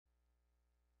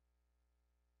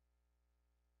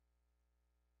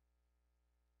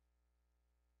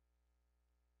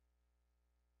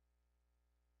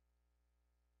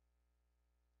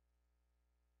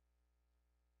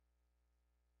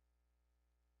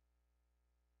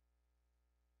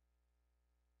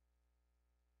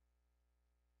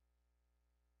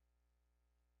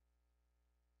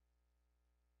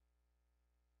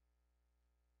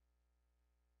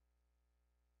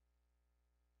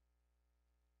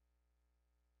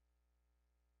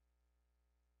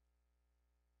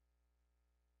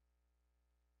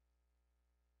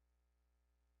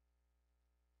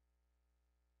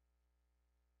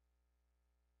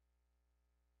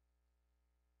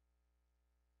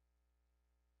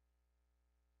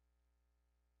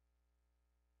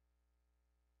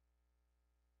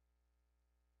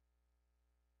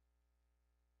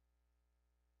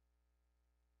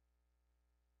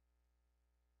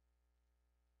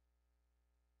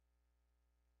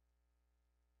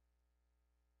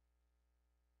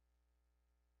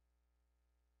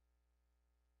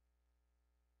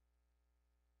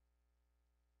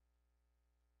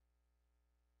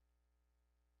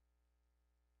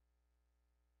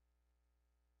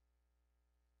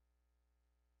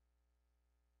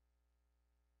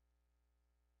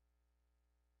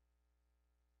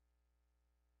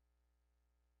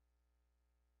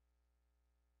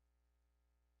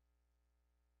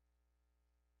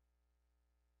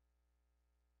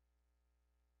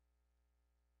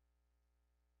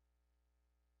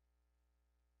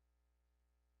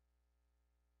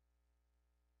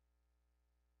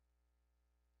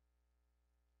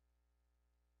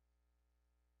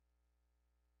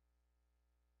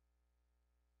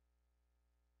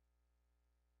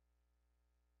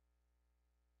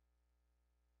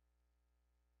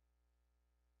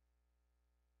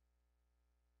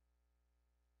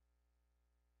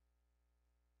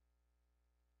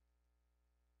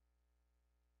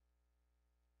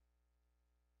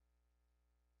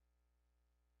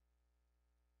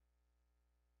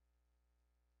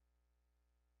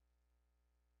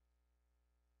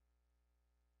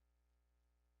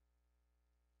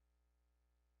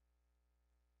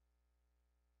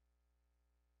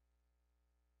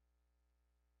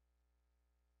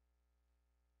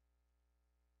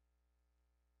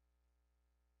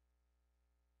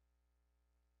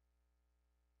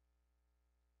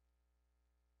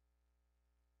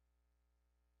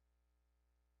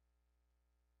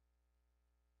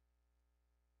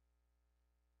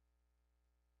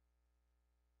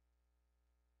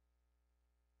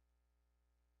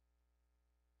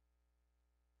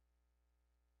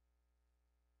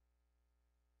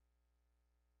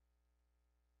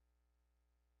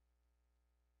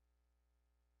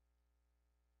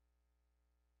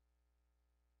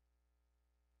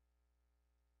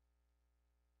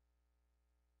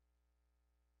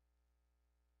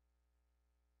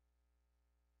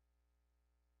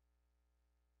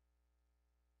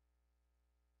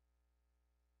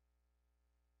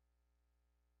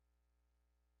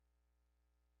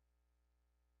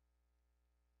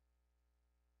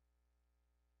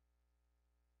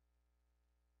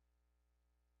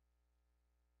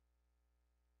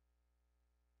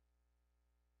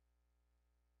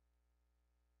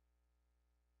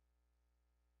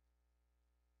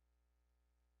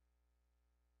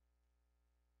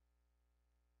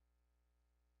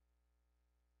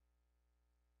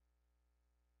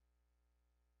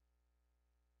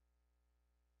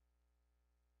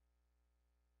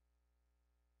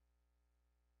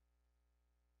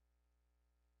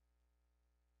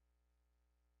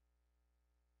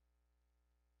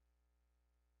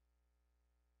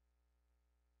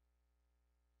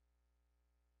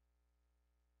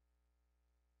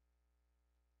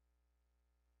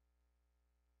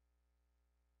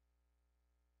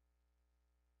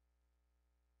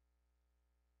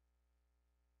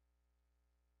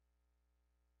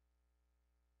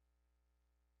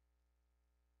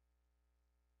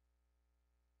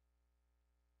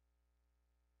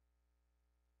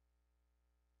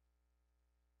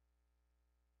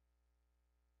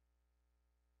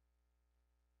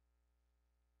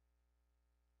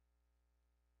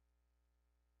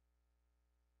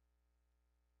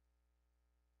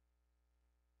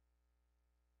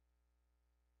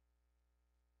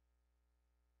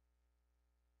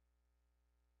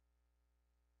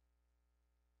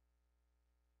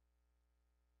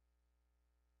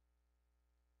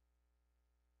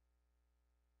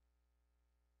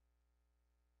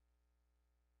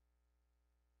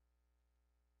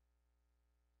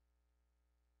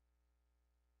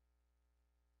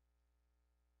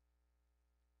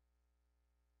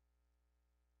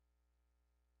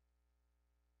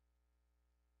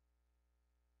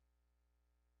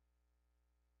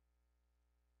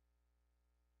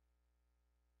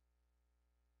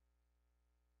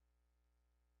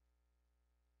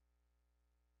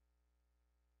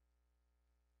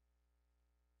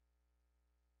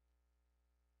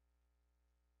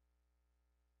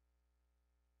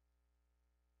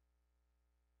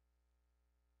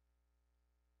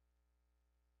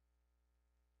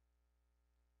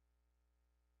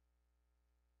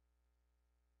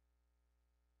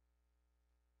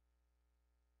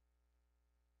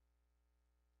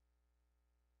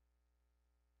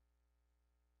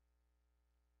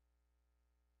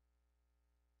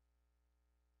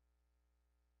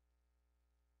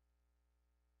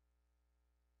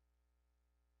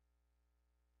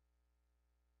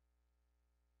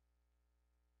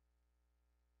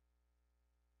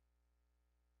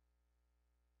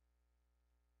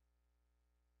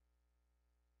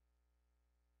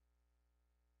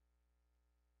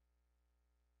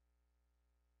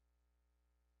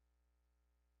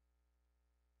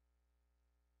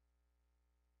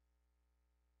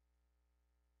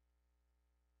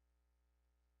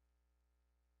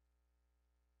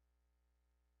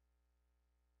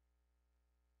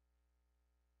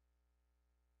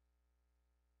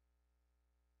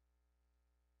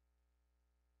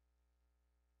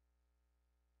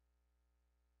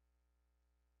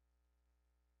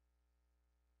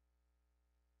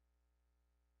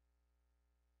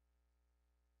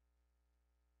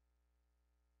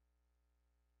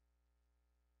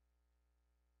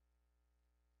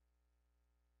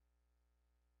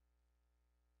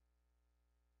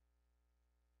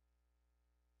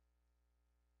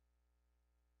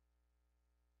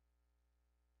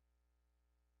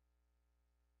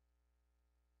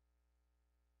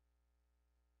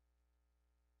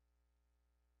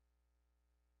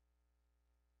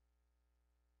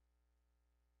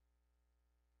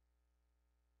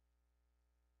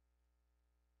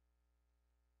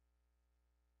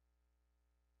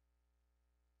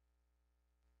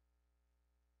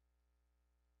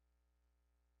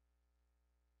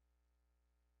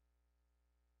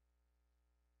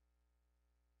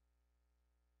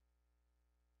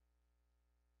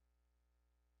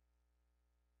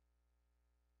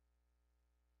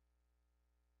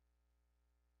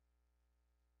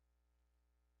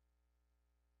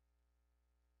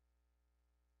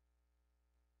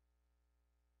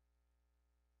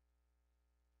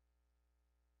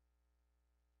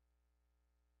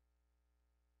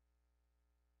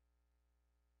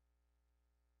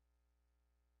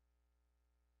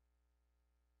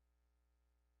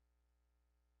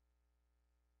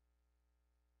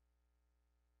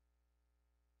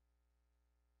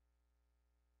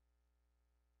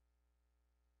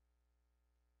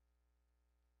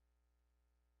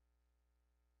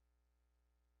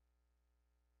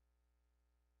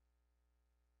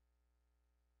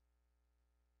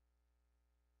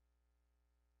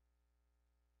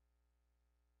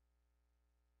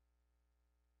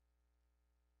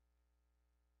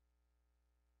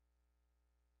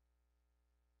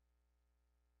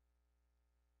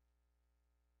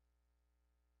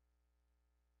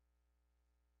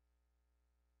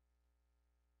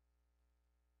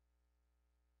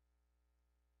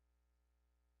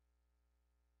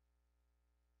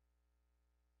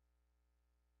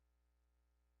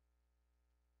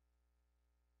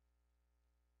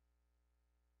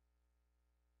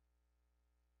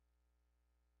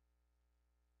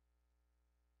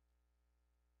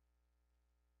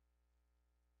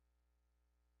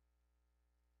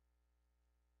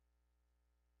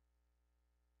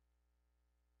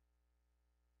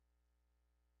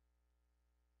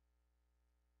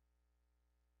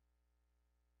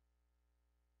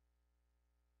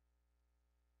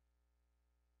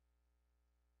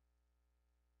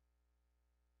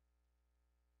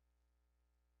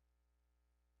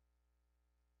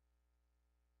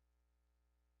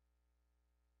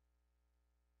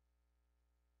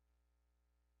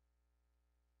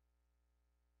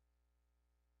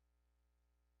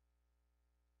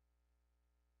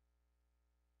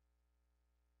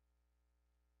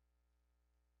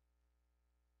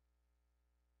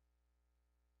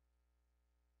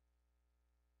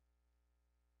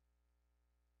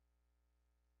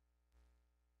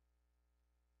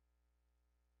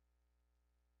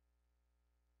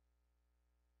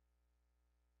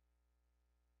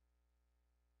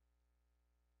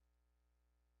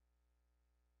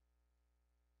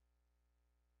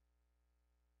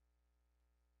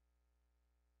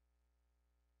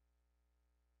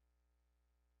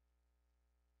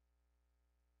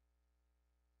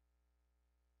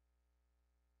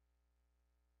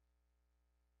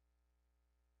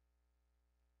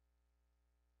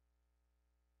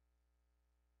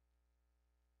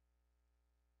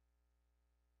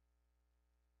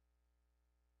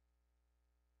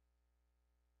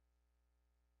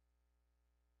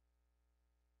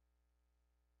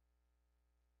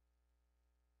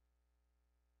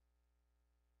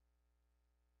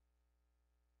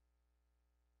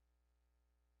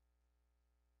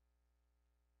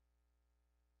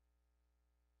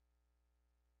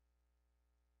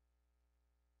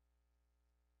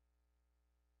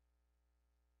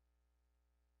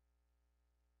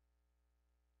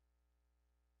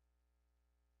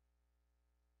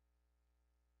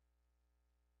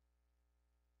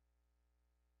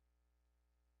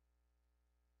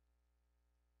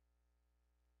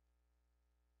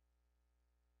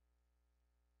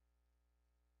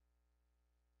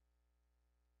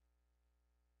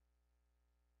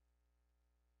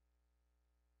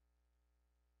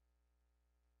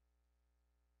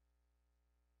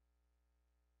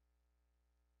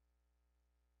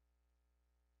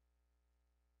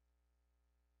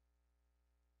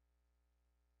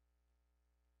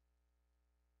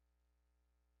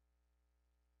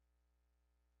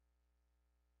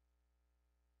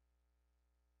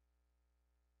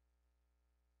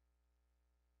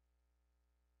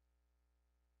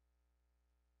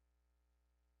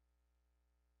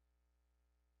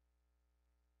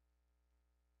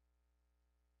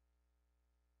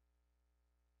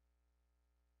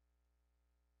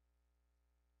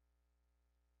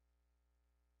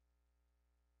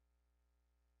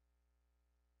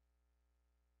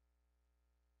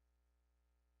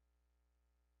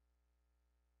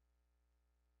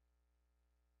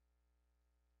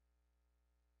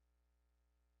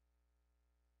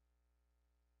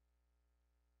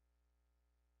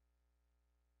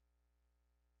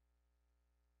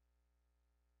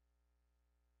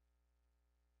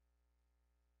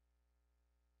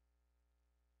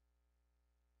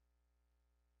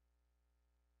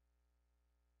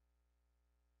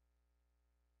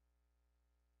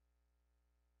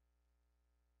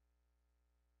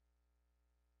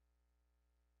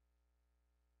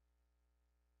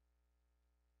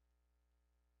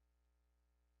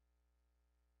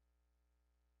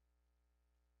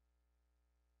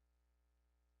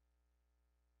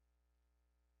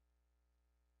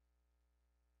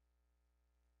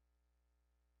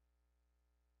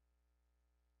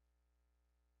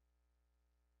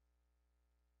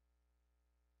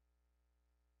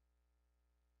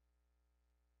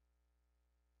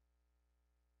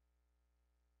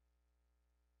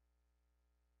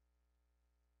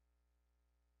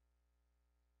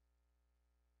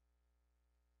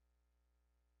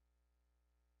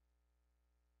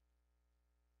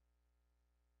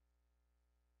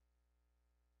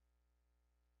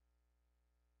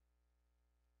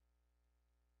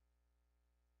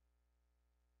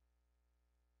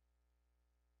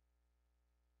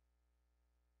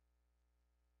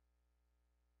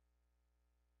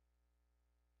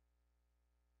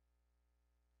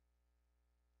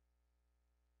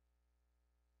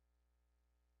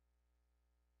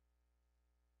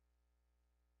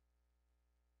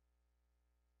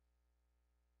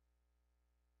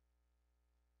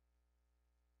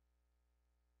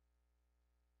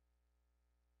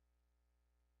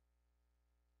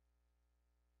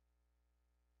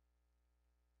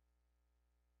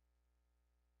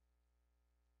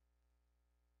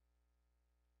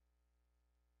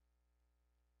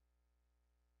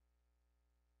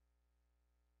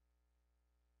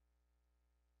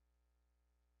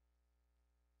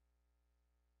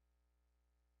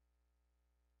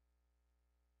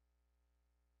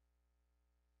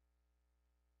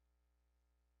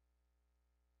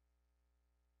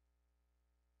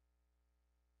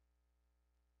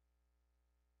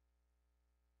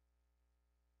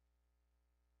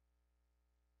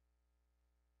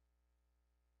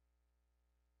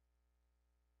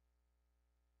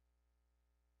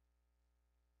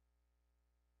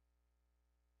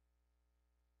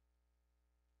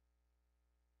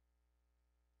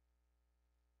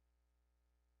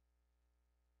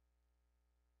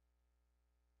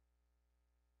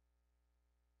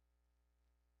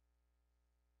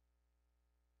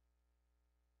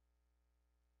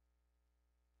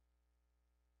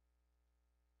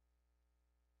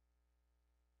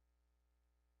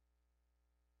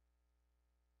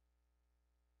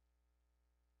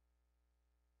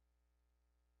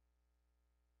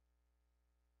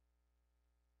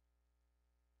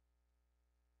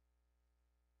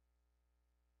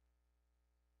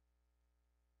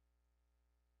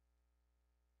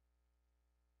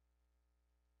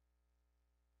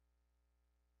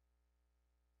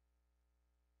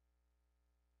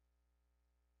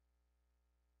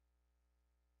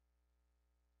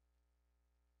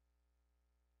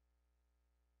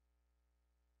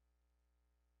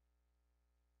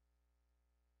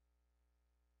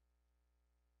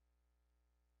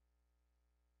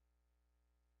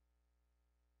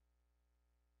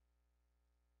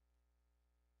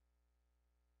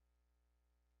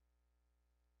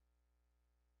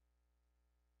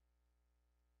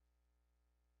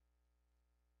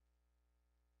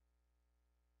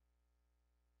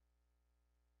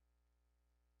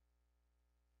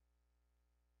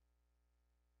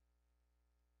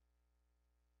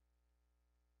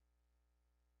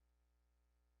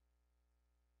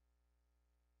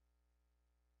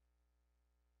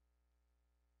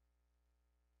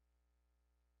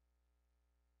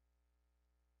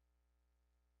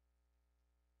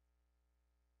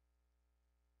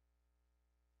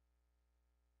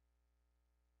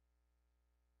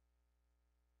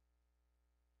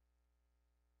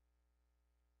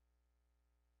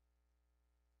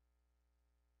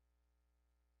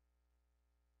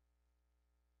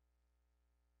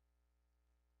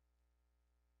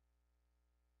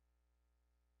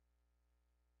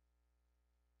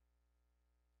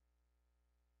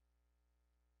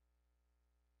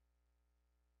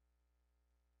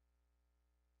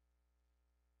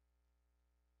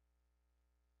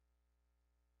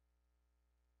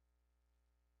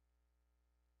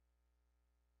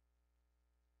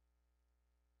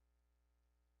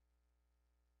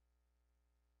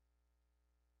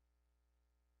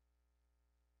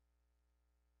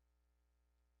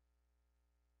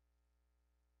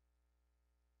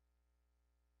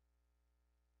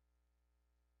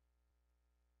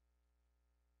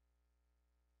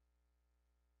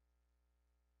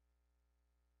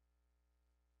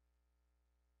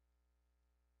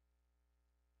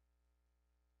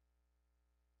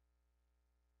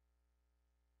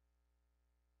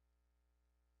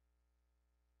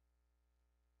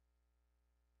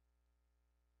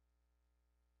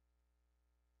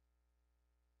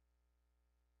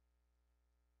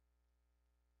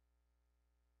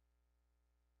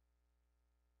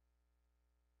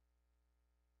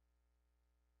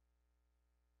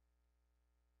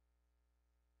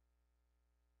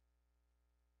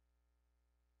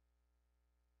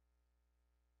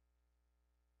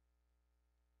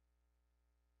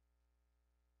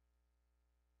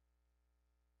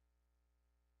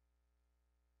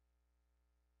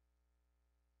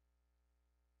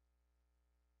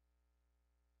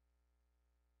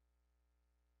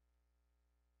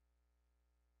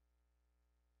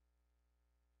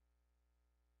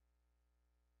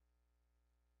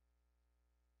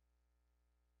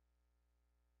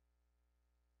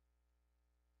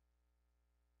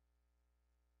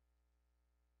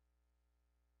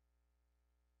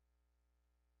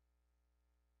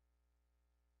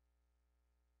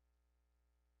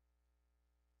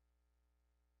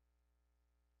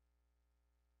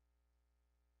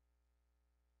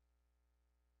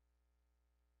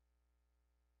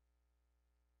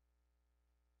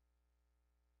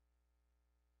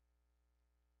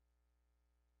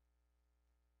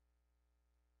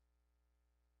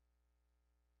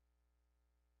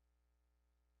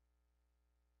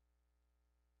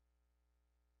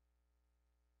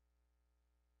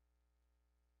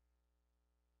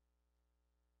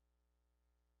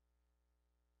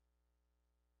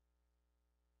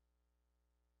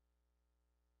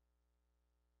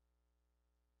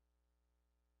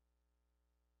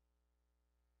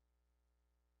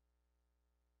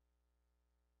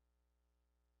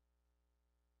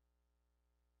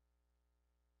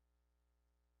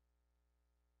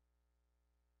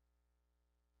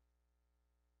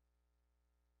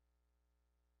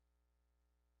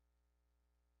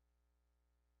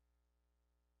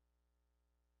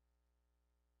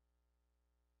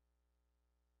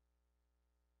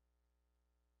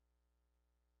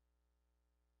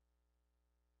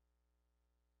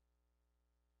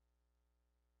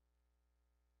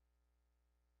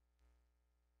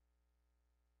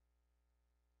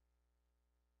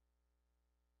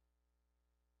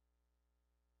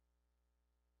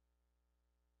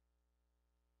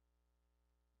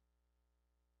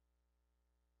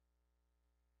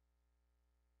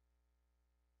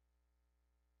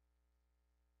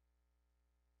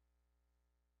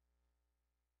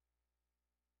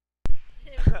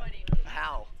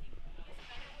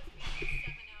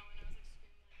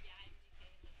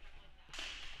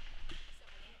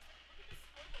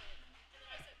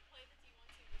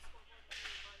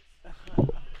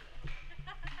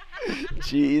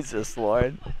Jesus,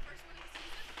 Lord.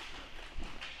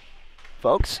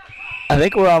 Folks, I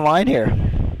think we're online here.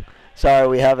 Sorry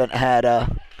we haven't had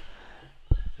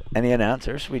any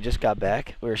announcers. We just got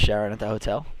back. We were showering at the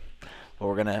hotel. But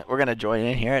we're gonna join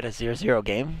in here at a 0-0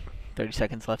 game. 30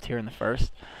 seconds left here in the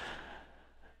first.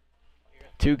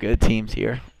 Two good teams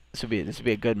here. This would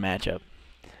be a good matchup.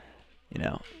 You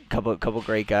know, couple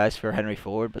great guys for Henry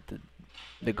Ford, but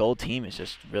the gold team is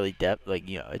just really depth. Like,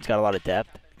 you know, it's got a lot of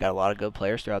depth. Got a lot of good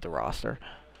players throughout the roster.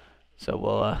 So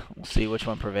we'll see which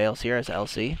one prevails here as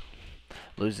LC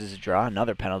loses a draw.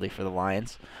 Another penalty for the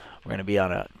Lions. We're going to be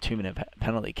on a 2-minute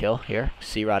penalty kill here.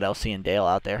 C-Rod, LC, and Dale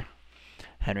out there.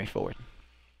 Henry Ford.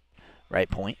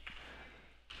 Right point.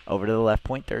 Over to the left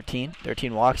point, 13.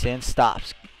 13 walks in,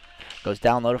 stops. Goes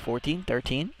down low to 14.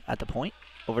 13 at the point.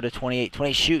 Over to 28.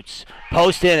 20 shoots.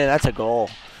 Post in, and that's a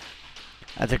goal.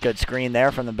 That's a good screen there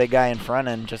from the big guy in front,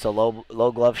 and just a low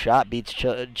glove shot beats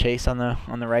Chase on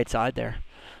the right side there.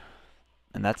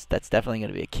 And that's definitely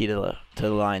going to be a key to the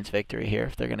Lions' victory here.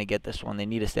 If they're going to get this one, they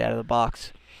need to stay out of the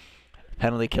box.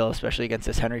 Penalty kill, especially against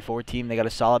this Henry Ford team. They got a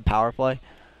solid power play.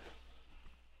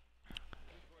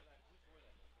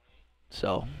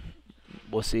 So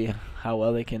we'll see how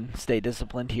well they can stay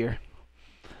disciplined here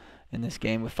in this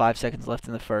game with 5 seconds left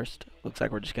in the first. Looks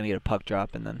like we're just going to get a puck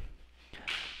drop and then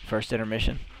first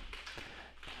intermission.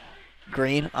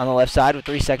 Green on the left side with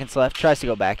 3 seconds left. Tries to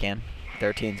go back in.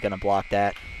 13's going to block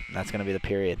that. And that's going to be the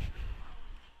period.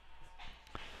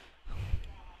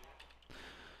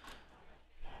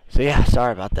 So yeah,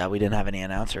 sorry about that. We didn't have any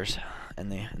announcers in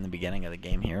the beginning of the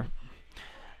game here.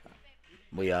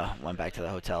 We went back to the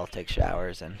hotel, take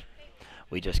showers, and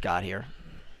we just got here.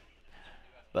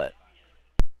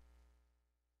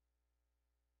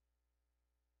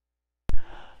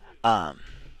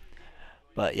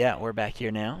 But yeah, we're back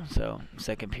here now. So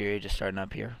second period just starting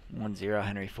up here. 1-0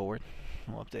 Henry Ford.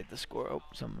 We'll update the score. Oh,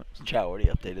 some chat already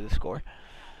updated the score.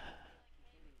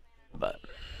 But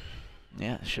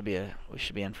yeah, we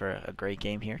should be in for a great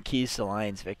game here. Keys to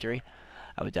Lions' victory.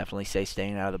 I would definitely say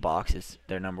staying out of the box is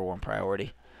their #1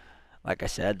 priority. Like I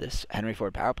said, this Henry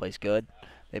Ford power play is good.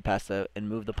 They pass and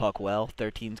move the puck well.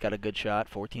 13's got a good shot.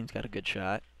 14's got a good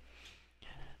shot,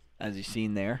 as you've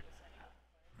seen there.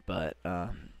 But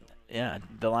yeah,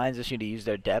 the Lions just need to use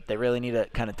their depth. They really need to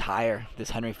kind of tire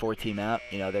this Henry Ford team out.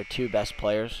 You know, their two best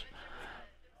players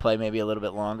play maybe a little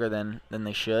bit longer than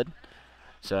they should.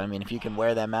 So, I mean, if you can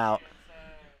wear them out,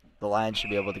 the Lions should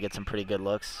be able to get some pretty good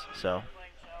looks. So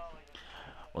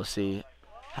we'll see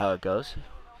how it goes.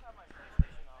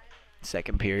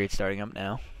 Second period starting up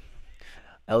now.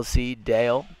 LC,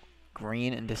 Dale,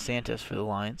 Green, and DeSantis for the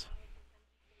Lions.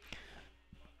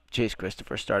 Chase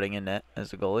Christopher starting in net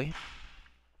as the goalie.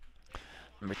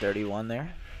 Number 31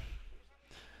 there.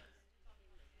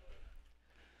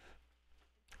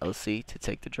 LC to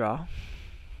take the draw.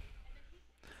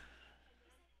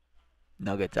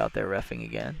 Nuggets out there reffing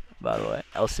again, by the way.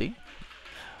 LC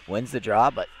wins the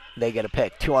draw, but they get a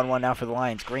pick. 2-on-1 now for the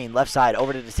Lions. Green, left side,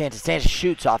 over to DeSantis. DeSantis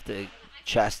shoots off the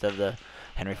chest of the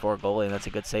Henry Ford goalie, and that's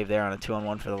a good save there on a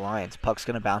 2-on-1 for the Lions. Puck's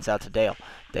going to bounce out to Dale.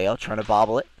 Dale trying to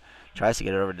bobble it. Tries to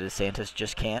get it over to DeSantis,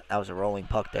 just can't. That was a rolling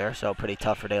puck there, so pretty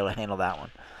tough for Dale to handle that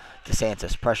one.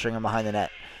 DeSantis pressuring him behind the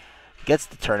net. Gets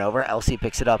the turnover. LC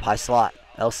picks it up, high slot.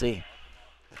 LC.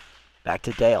 Back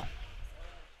to Dale.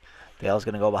 Dale's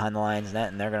going to go behind the Lions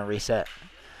net, and they're going to reset.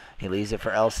 He leaves it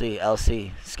for LC.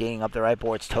 LC skating up the right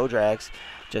boards. Toe drags.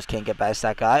 Just can't get past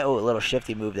that guy. Oh, a little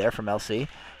shifty move there from LC.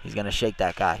 He's going to shake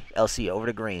that guy. LC over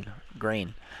to Green.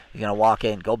 Green. He's going to walk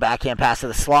in. Go backhand pass to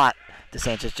the slot.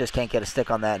 DeSantis just can't get a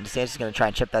stick on that. And DeSantis is going to try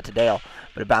and chip that to Dale.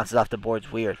 But it bounces off the boards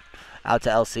weird. Out to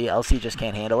LC. LC just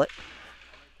can't handle it.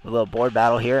 A little board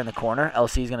battle here in the corner.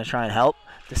 LC is going to try and help.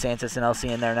 DeSantis and LC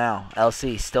in there now.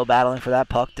 LC still battling for that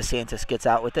puck. DeSantis gets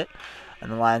out with it.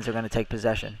 And the Lions are going to take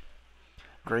possession.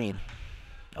 Green.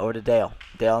 Over to Dale.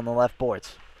 Dale on the left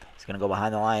boards. He's going to go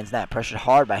behind the Lions net. Pressured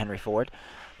hard by Henry Ford.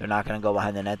 They're not going to go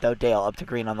behind the net, though. Dale up to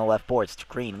Green on the left boards.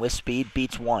 Green with speed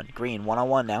beats one. Green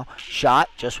 1-on-1 now. Shot.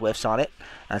 Just whiffs on it.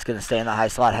 That's going to stay in the high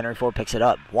slot. Henry Ford picks it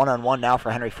up. 1-on-1 now for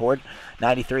Henry Ford.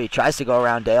 93. Tries to go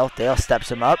around Dale. Dale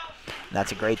steps him up. And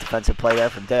that's a great defensive play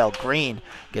there from Dale. Green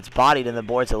gets bodied in the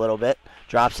boards a little bit.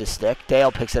 Drops his stick.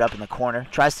 Dale picks it up in the corner.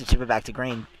 Tries to chip it back to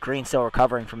Green. Green still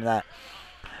recovering from that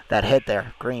hit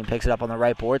there. Green picks it up on the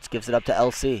right boards. Gives it up to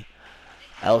LC.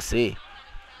 LC.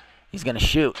 He's going to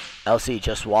shoot. LC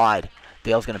just wide.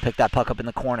 Dale's going to pick that puck up in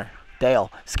the corner.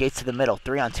 Dale skates to the middle.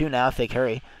 3-on-2 now if they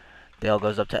hurry. Dale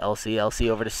goes up to LC. LC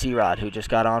over to C-Rod, who just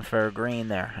got on for Green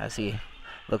there, as he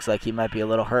looks like he might be a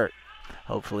little hurt.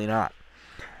 Hopefully not.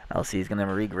 LC is going to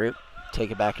regroup.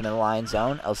 take it back into the line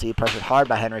zone. LC pressured hard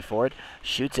by Henry Ford.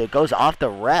 Shoots it. Goes off the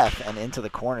ref and into the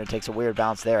corner. Takes a weird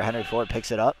bounce there. Henry Ford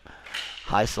picks it up.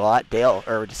 High slot.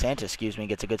 DeSantis, excuse me,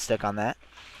 gets a good stick on that.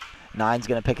 Nine's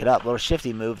going to pick it up. Little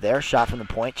shifty move there. Shot from the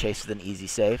point. Chase with an easy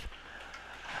save.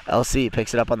 LC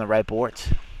picks it up on the right boards.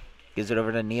 Gives it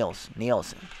over to Niels.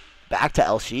 Niels back to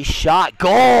LC. Shot.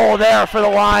 Goal there for the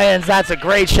Lions. That's a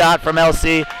great shot from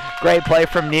LC. Great play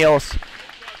from Niels.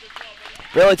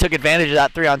 Really took advantage of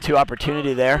that 3-on-2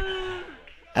 opportunity there.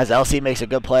 As LC makes a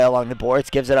good play along the boards.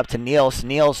 Gives it up to Niels.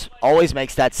 Niels always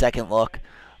makes that second look.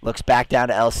 Looks back down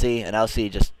to LC. And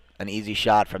LC just an easy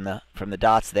shot from the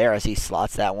dots there as he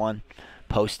slots that one.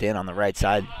 Post in on the right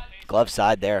side. Glove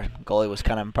side there. Goalie was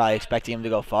kind of probably expecting him to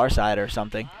go far side or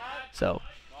something. So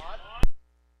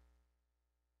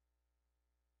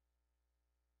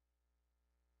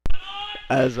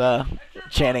as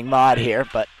chanting mod here,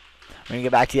 but we're going to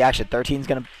get back to the action. 13's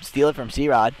going to steal it from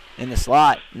C-Rod in the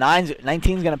slot.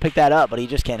 19's going to pick that up, but he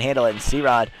just can't handle it. And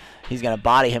C-Rod, he's going to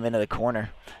body him into the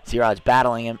corner. C-Rod's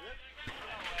battling him.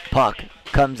 Puck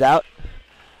comes out,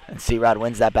 and C-Rod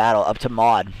wins that battle up to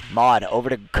Maud. Maud over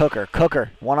to Cooker.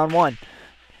 Cooker, one-on-one.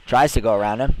 Tries to go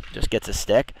around him, just gets a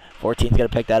stick. 14's going to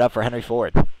pick that up for Henry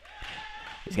Ford.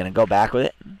 He's going to go back with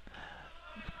it.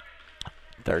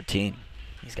 13,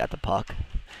 he's got the puck.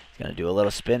 He's going to do a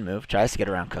little spin move. Tries to get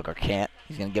around Cooker. Can't.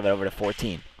 He's going to give it over to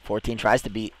 14. 14 tries to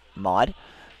beat Maud,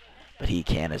 but he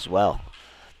can as well.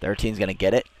 13's going to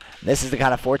get it. This is the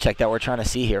kind of forecheck that we're trying to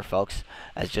see here, folks,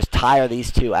 as just tire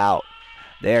these two out.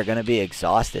 They're going to be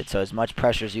exhausted, so as much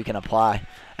pressure as you can apply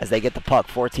as they get the puck.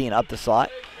 14 up the slot.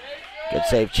 Good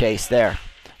save chase there.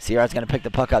 C-Rod's going to pick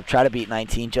the puck up, try to beat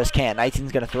 19, just can't.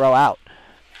 19's going to throw out.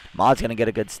 Maud's going to get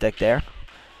a good stick there.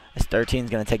 As 13's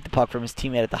going to take the puck from his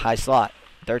teammate at the high slot.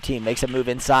 13 makes a move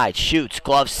inside, shoots,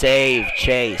 glove save,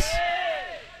 Chase.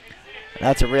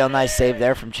 That's a real nice save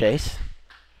there from Chase.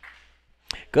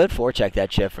 Good forecheck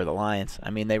that shift for the Lions.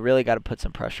 I mean, they really got to put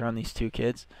some pressure on these two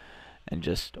kids and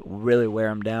just really wear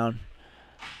them down.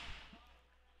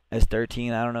 As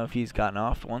 13, I don't know if he's gotten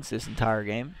off once this entire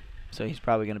game, so he's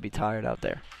probably going to be tired out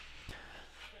there.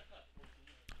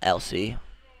 LC,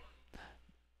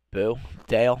 Boo,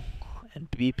 Dale, and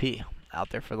BP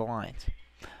out there for the Lions.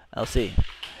 LC,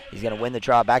 he's going to win the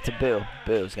draw back to Boo.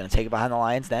 Boo's going to take it behind the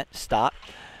Lions net. Stop.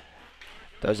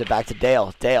 Throws it back to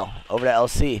Dale. Dale over to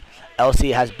LC.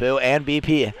 LC has Boo and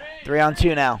BP.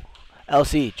 3-on-2 now.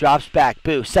 LC drops back.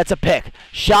 Boo sets a pick.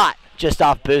 Shot just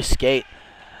off Boo's skate.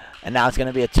 And now it's going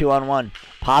to be a 2-on-1.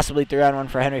 Possibly 3-on-1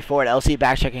 for Henry Ford. LC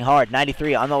back checking hard.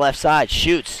 93 on the left side.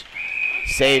 Shoots.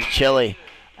 Save Chili.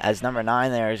 As number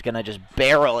 9 there is going to just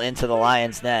barrel into the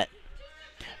Lions net.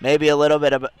 Maybe a little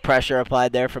bit of pressure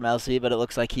applied there from LC, but it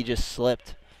looks like he just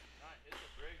slipped.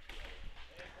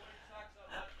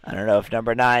 I don't know if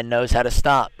number 9 knows how to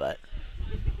stop, but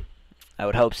I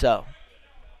would hope so.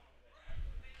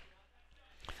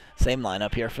 Same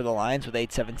lineup here for the Lions with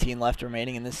 8:17 left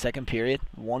remaining in this second period.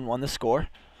 1-1 the score.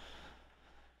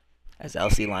 As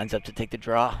LC lines up to take the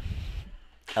draw.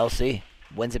 LC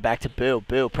wins it back to Boo.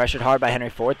 Boo pressured hard by Henry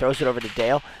Ford. Throws it over to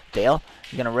Dale. Dale,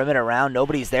 he's going to rim it around.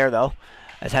 Nobody's there, though,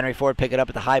 as Henry Ford pick it up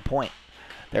at the high point.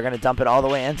 They're going to dump it all the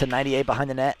way into 98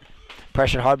 behind the net.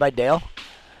 Pressured hard by Dale.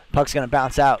 Puck's going to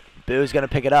bounce out. Boo's going to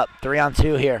pick it up.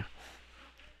 3-on-2 here.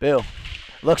 Boo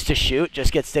looks to shoot.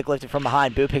 Just gets stick lifted from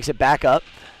behind. Boo picks it back up.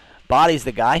 Bodies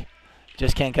the guy.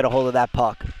 Just can't get a hold of that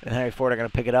puck. And Henry Ford are going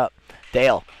to pick it up.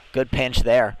 Dale, good pinch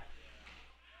there.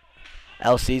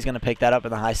 LC's going to pick that up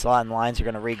in the high slot, and the Lions are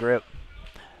going to regroup.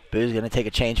 Boo's going to take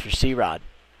a change for C-Rod.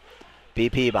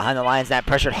 BP behind the Lions net.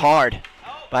 Pressured hard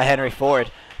by Henry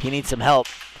Ford. He needs some help.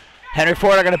 Henry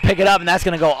Ford are going to pick it up, and that's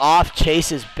going to go off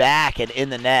Chase's back and in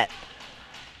the net.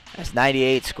 That's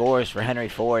 98 scores for Henry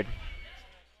Ford.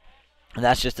 And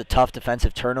that's just a tough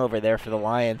defensive turnover there for the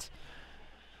Lions.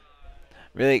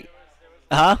 Really,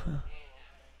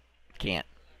 can't.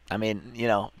 I mean, you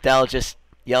know, Dell just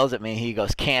yells at me. He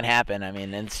goes, can't happen. I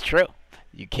mean, and it's true.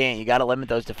 You can't. You got to limit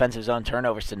those defensive zone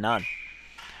turnovers to none.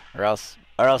 Or else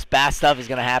bad stuff is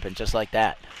going to happen just like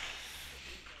that.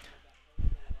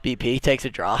 BP takes a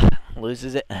draw,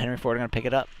 loses it, and Henry Ford are going to pick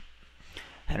it up.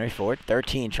 Henry Ford,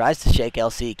 13, tries to shake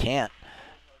LC, can't.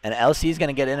 And LC's going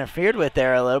to get interfered with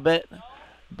there a little bit,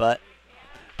 but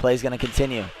play's going to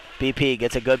continue. BP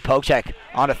gets a good poke check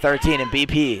onto 13, and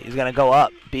BP is going to go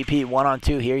up. BP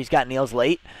 1-on-2 here. He's got Niels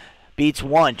late. Beats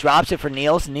 1, drops it for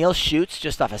Niels. Niels shoots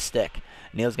just off a stick.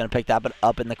 Niels going to pick that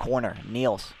up in the corner.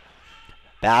 Niels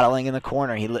battling in the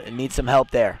corner. He needs some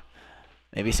help there.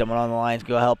 Maybe someone on the Lions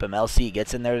go help him. LC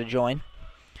gets in there to join.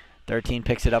 13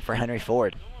 picks it up for Henry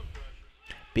Ford.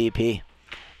 BP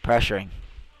pressuring.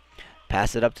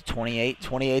 Pass it up to 28.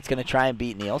 28's going to try and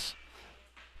beat Niels.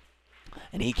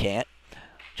 And he can't.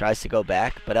 Tries to go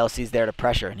back, but LC's there to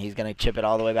pressure, and he's going to chip it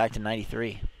all the way back to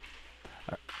 93.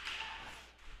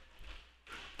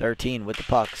 13 with the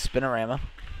puck. Spinorama.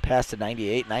 Pass to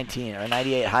 98. 19 or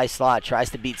 98 high slot. Tries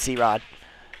to beat C-Rod.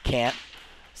 Can't.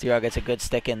 C-Rod gets a good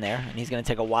stick in there, and he's going to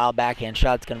take a wild backhand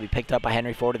shot. It's going to be picked up by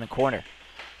Henry Ford in the corner.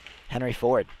 Henry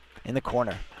Ford in the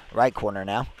corner. Right corner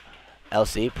now.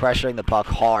 LC pressuring the puck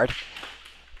hard.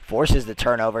 Forces the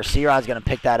turnover. C-Rod's going to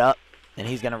pick that up, and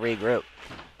he's going to regroup.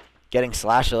 Getting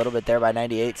slashed a little bit there by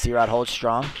 98. C-Rod holds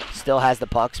strong. Still has the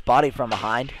puck. Spotty from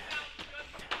behind.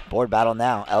 Board battle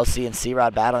now. LC and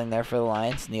C-Rod battling there for the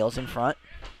Lions. Niels in front.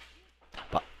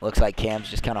 But looks like Cam's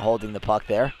just kind of holding the puck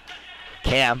there.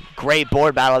 Cam, great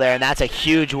board battle there, and that's a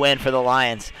huge win for the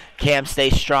Lions. Cam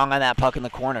stays strong on that puck in the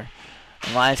corner.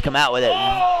 The Lions come out with it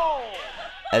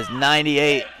as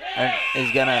 98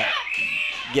 is going to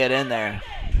get in there.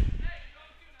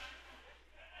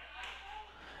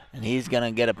 And he's going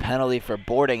to get a penalty for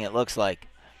boarding, it looks like,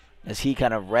 as he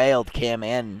kind of railed Cam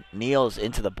and Niels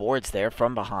into the boards there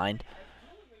from behind.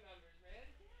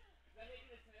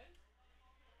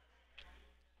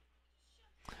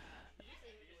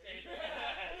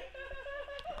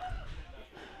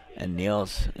 And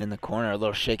Niels in the corner, a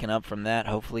little shaken up from that.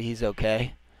 Hopefully he's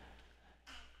okay.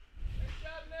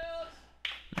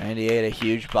 98, a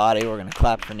huge body. We're going to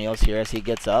clap for Niels here as he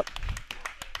gets up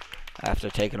after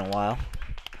taking a while.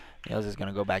 Niels is going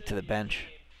to go back to the bench.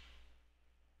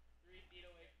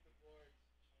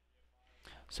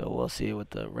 So we'll see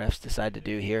what the refs decide to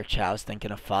do here. Chow's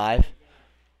thinking of 5.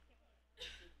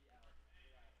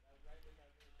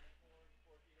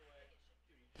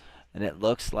 And it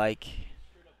looks like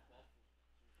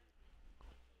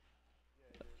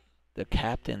the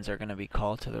captains are going to be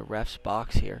called to the ref's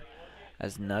box here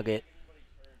as Nugget,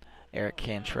 Eric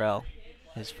Cantrell,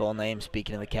 his full name,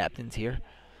 speaking to the captains here.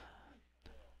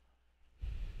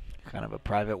 Kind of a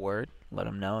private word. Let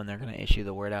them know, and they're going to issue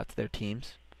the word out to their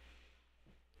teams.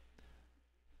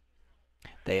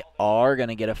 They are going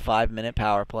to get a 5-minute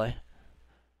power play.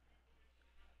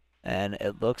 And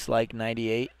it looks like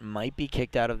 98 might be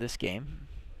kicked out of this game.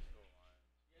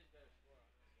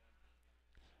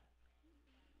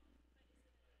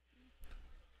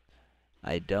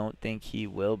 I don't think he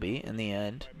will be in the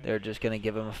end. They're just going to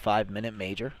give him a 5-minute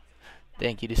major.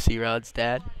 Thank you to C-Rod's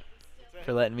dad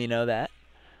for letting me know that.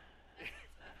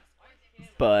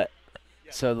 But,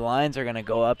 so the Lions are going to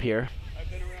go up here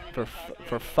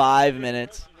for 5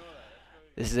 minutes.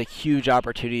 This is a huge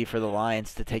opportunity for the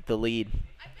Lions to take the lead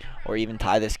or even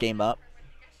tie this game up.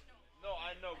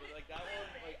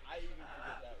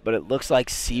 But it looks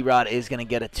like C-Rod is going to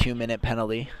get a 2-minute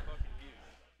penalty.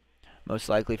 Most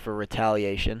likely for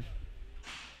retaliation,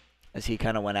 as he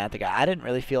kind of went at the guy. I didn't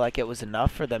really feel like it was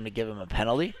enough for them to give him a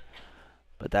penalty,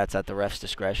 but that's at the ref's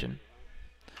discretion.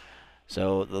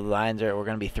 So the Lions we're going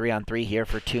to be 3-on-3 here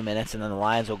for 2 minutes, and then the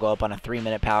Lions will go up on a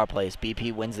 3-minute power play as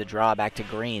BP wins the draw back to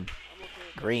Green.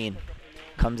 Green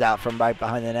comes out from right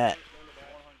behind the net.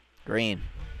 Green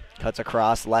cuts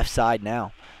across left side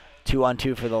now.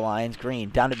 2-on-2 for the Lions. Green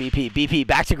down to BP. BP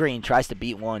back to Green, tries to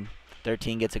beat one.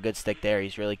 13 gets a good stick there.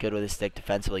 He's really good with his stick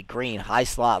defensively. Green, high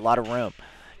slot, a lot of room.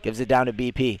 Gives it down to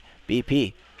BP.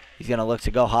 BP, he's going to look to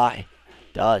go high.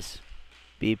 Does.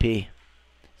 BP,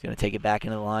 he's going to take it back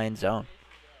into the Lions zone.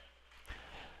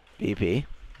 BP,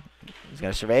 he's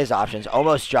going to survey his options.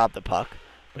 Almost dropped the puck,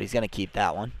 but he's going to keep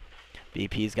that one.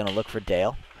 BP is going to look for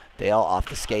Dale. Dale off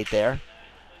the skate there.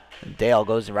 And Dale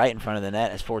goes right in front of the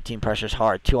net as 14 pressures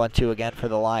hard. 2-on-2 again for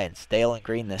the Lions. Dale and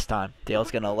Green this time.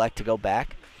 Dale's going to elect to go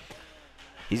back.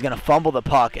 He's going to fumble the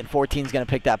puck, and 14's going to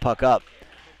pick that puck up.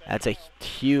 That's a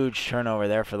huge turnover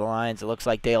there for the Lions. It looks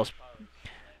like Dale's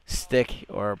stick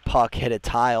or puck hit a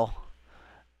tile,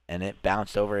 and it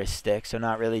bounced over his stick, so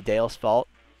not really Dale's fault.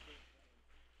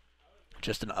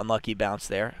 Just an unlucky bounce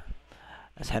there,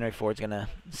 as Henry Ford's going to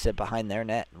sit behind their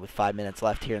net with 5 minutes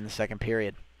left here in the second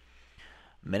period.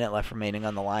 A minute left remaining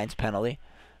on the Lions penalty,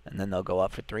 and then they'll go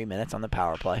up for 3 minutes on the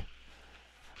power play.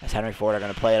 As Henry Ford are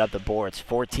going to play it up the boards.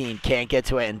 14 can't get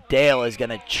to it, and Dale is going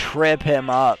to trip him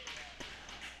up.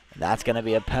 And that's going to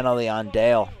be a penalty on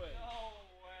Dale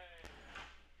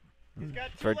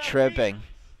for tripping.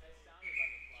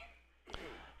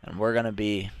 And we're going to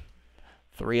be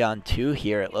 3-on-2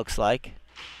 here, it looks like.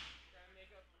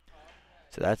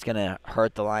 So that's going to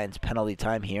hurt the Lions' penalty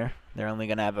time here. They're only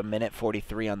going to have a minute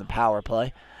 43 on the power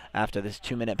play after this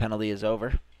 2-minute penalty is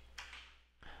over.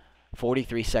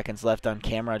 43 seconds left on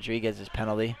Cam Rodriguez's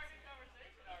penalty.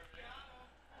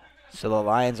 So the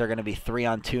Lions are going to be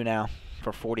 3-on-2 now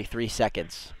for 43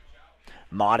 seconds.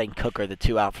 Maud and Cooker, the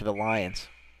two out for the Lions.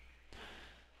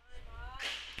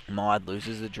 Maud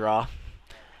loses the draw.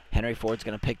 Henry Ford's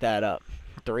going to pick that up.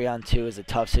 3-on-2 is a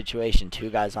tough situation. Two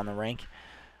guys on the rink.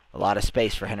 A lot of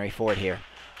space for Henry Ford here.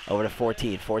 Over to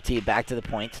 14. 14 back to the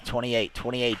point to 28.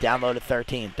 28 down low to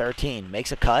 13. 13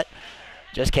 makes a cut.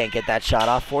 Just can't get that shot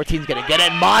off. 14's going to get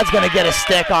it. Maud's going to get a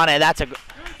stick on it.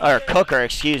 Cooker,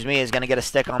 excuse me, is going to get a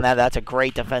stick on that. That's a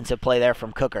great defensive play there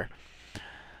from Cooker.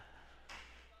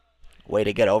 Way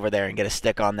to get over there and get a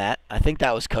stick on that. I think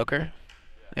that was Cooker.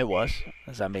 It was,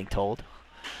 as I'm being told.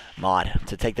 Maud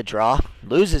to take the draw.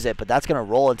 Loses it, but that's going to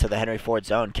roll into the Henry Ford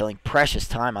zone, killing precious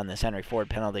time on this Henry Ford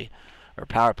penalty, or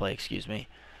power play, excuse me.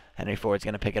 Henry Ford's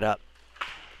going to pick it up.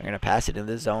 They're going to pass it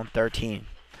into the zone. 13.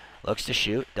 Looks to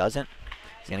shoot. Doesn't.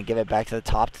 He's going to give it back to the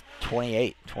top.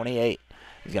 28. 28.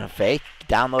 He's going to fake.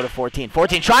 Down low to 14.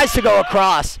 14 tries to go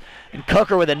across. And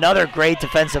Cooker with another great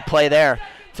defensive play there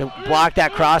to block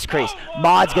that cross crease.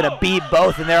 Maud's going to beat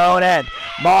both in their own end.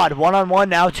 Maud, 1-on-1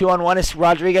 now. 2-on-1 as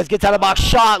Rodriguez gets out of the box.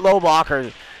 Shot. Low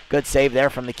blocker. Good save there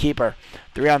from the keeper.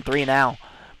 3-on-3 now.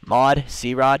 Maud,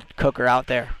 C-Rod, Cooker out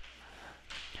there.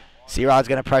 C-Rod's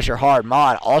going to pressure hard.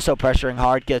 Maud also pressuring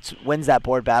hard. Wins that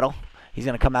board battle. He's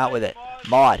going to come out with it.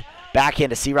 Maud, backhand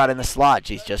to C-Rod in the slot.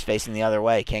 She's just facing the other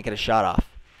way. Can't get a shot off.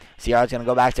 C-Rod's going to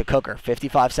go back to Cooker.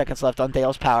 55 seconds left on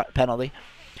Dale's penalty.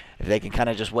 If they can kind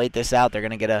of just wait this out, they're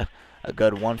going to get a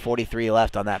good 1:43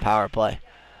 left on that power play.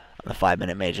 On the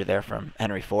 5-minute major there from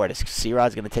Henry Ford.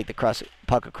 C-Rod's going to take the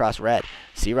puck across red.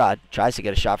 C-Rod tries to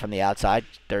get a shot from the outside.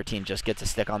 13 just gets a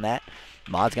stick on that.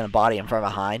 Maud's going to body him from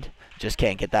behind. Just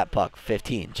can't get that puck.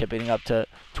 15 chipping up to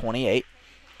 28.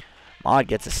 Maud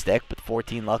gets a stick, but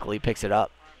 14 luckily picks it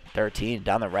up. 13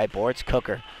 down the right boards.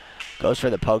 Cooker goes for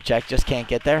the poke check. Just can't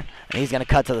get there. And he's going to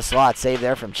cut to the slot. Save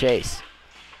there from Chase.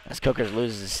 As Cooker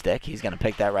loses his stick, he's going to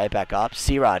pick that right back up.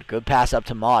 C-Rod, good pass up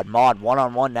to Maud. Maud,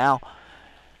 1-on-1 now.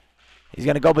 He's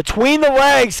going to go between the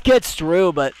legs, gets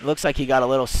through, but looks like he got a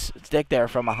little stick there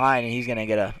from behind, and he's going to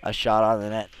get a shot on the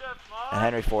net. And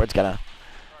Henry Ford's going to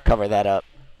cover that up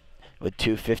with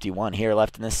 2:51 here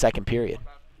left in this second period.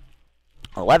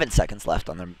 11 seconds left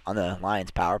on the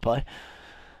Lions power play.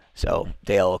 So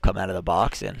Dale will come out of the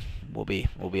box, and will be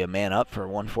a man up for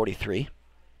 1:43.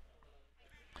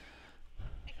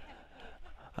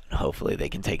 Hopefully they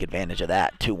can take advantage of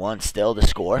that. 2-1 still to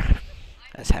score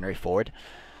as Henry Ford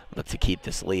look to keep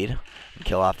this lead and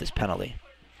kill off this penalty.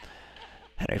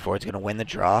 Henry Ford's going to win the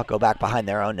draw, go back behind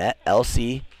their own net.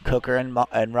 LC, Cooker,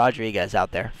 and Rodriguez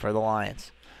out there for the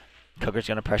Lions. Cooker's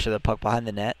going to pressure the puck behind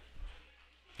the net.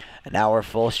 And now we're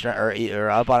full strength, or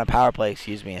up on a power play,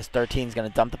 excuse me, as 13's going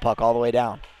to dump the puck all the way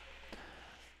down.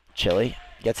 Chili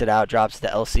gets it out, drops to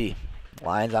LC.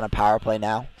 Lions on a power play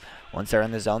now. Once they're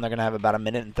in the zone, they're going to have about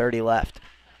 1:30 left.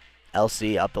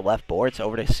 LC up the left boards,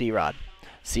 over to C-Rod.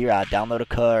 C-Rod down low to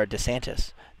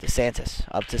DeSantis. DeSantis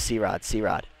up to C-Rod.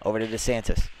 C-Rod over to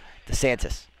DeSantis.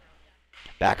 DeSantis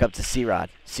back up to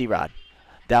C-Rod. C-Rod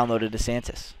down low to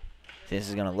DeSantis. This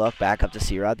is going to look back up to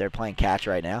C-Rod. They're playing catch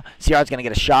right now. C-Rod's going to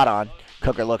get a shot on.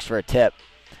 Cooker looks for a tip.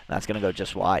 That's going to go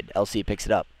just wide. LC picks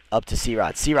it up. Up to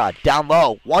C-Rod. C-Rod down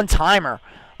low. One-timer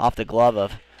off the glove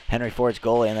of Henry Ford's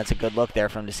goalie, and that's a good look there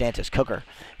from DeSantis. Cooker,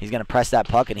 he's going to press that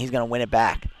puck, and he's going to win it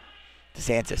back.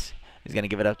 DeSantis, he's going to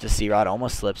give it up to C-Rod.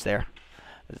 Almost slips there.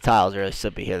 The tiles are really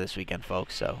slippy here this weekend,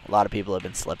 folks, so a lot of people have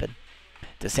been slipping.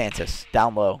 DeSantis,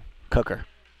 down low. Cooker.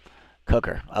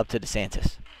 Cooker, up to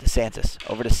DeSantis. DeSantis,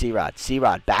 over to C-Rod.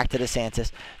 C-Rod, back to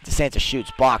DeSantis. DeSantis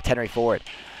shoots, blocked. Henry Ford,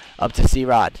 up to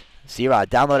C-Rod. C-Rod,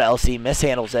 down low to LC,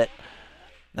 mishandles it.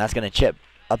 And that's going to chip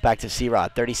up back to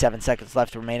C-Rod. 37 seconds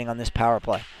left remaining on this power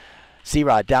play.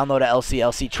 C-Rod, down low to LC.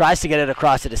 LC tries to get it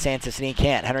across to DeSantis, and he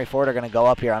can't. Henry Ford are going to go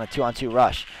up here on a 2-on-2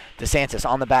 rush. DeSantis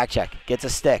on the back check. Gets a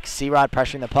stick. C-Rod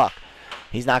pressuring the puck.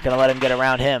 He's not going to let him get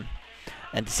around him.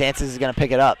 And DeSantis is going to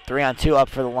pick it up. 3-on-2 up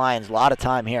for the Lions. A lot of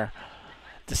time here.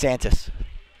 DeSantis.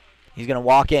 He's going to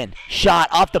walk in. Shot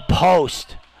off the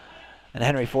post. And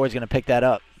Henry Ford's going to pick that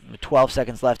up. 12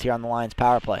 seconds left here on the Lions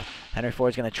power play. Henry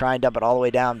Ford's going to try and dump it all the way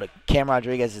down, but Cam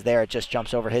Rodriguez is there. It just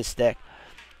jumps over his stick.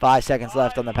 5 seconds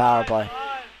left on the power play.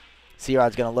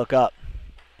 C-Rod's going to look up.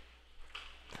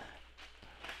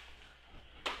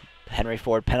 Henry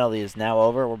Ford penalty is now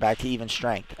over. We're back to even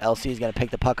strength. LC is going to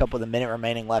pick the puck up with a minute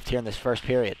remaining left here in this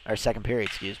second period,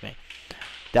 excuse me.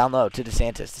 Down low to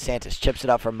DeSantis. DeSantis chips it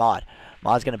up for Maud.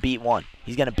 Maud's going to beat one.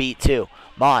 He's going to beat two.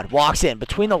 Maud walks in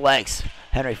between the legs.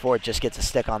 Henry Ford just gets a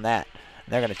stick on that.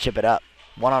 And they're going to chip it up.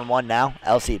 1-on-1 now.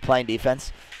 LC playing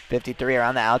defense. 53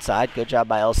 around the outside. Good job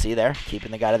by LC there,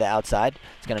 keeping the guy to the outside.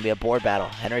 It's going to be a board battle.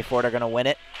 Henry Ford are going to win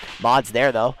it. Maud's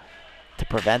there, though, to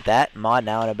prevent that. Maud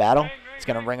now in a battle. It's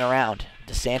going to ring around.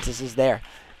 DeSantis is there.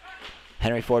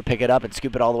 Henry Ford pick it up and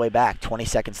scoop it all the way back. 20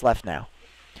 seconds left now.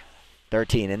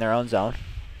 13 in their own zone.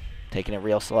 Taking it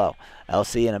real slow.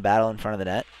 LC in a battle in front of the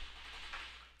net.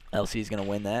 LC is going to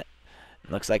win that.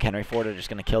 Looks like Henry Ford are just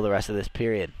going to kill the rest of this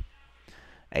period.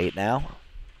 8 now.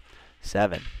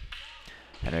 7.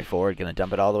 Henry Ford going to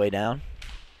dump it all the way down.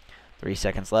 3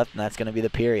 seconds left, and that's going to be the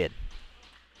period.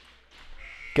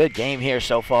 Good game here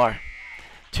so far.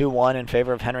 2-1 in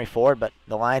favor of Henry Ford, but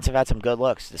the Lions have had some good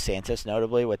looks. DeSantis,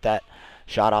 notably, with that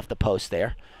shot off the post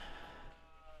there.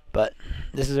 But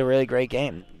this is a really great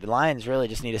game. The Lions really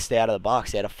just need to stay out of the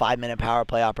box. They had a 5-minute power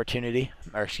play opportunity,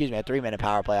 or excuse me, a 3-minute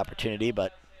power play opportunity,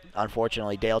 but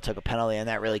unfortunately Dale took a penalty, and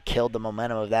that really killed the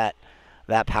momentum of that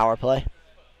power play.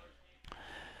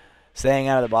 Staying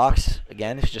out of the box,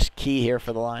 again, is just key here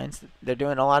for the Lions. They're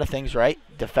doing a lot of things right.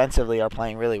 Defensively are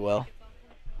playing really well.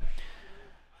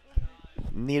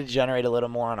 Need to generate a little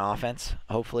more on offense.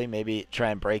 Hopefully, maybe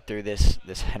try and break through this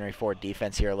Henry Ford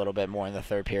defense here a little bit more in the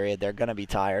third period. They're going to be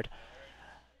tired.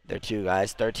 They're 2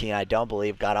 guys. 13, I don't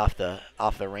believe, got off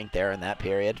the rink there in that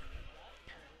period.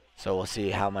 So we'll see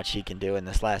how much he can do in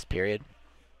this last period.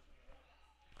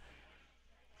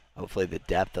 Hopefully the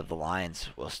depth of the Lions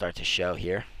will start to show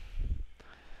here.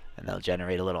 And they'll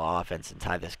generate a little offense and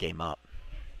tie this game up.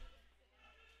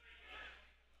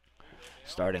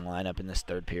 Starting lineup in this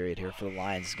third period here for the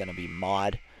Lions is going to be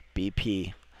Maud,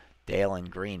 BP, Dale, and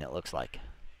Green, it looks like.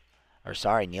 Or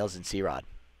sorry, Niels and C-Rod.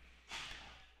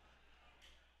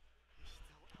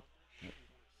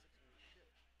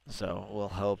 So we'll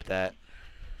hope that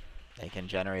they can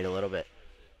generate a little bit.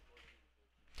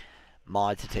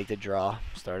 Maud to take the draw,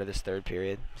 start of this third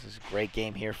period. This is a great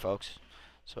game here, folks.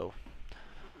 So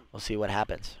we'll see what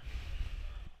happens.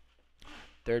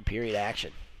 Third period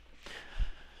action.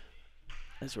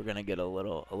 As we're gonna get a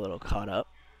little caught up,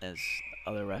 as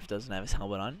other ref doesn't have his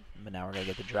helmet on, but now we're gonna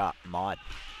get the drop. Maud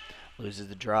loses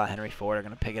the draw. Henry Ford are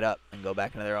gonna pick it up and go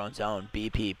back into their own zone.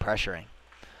 BP pressuring.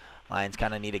 Lions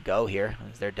kind of need to go here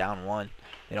as they're down 1.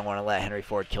 They don't want to let Henry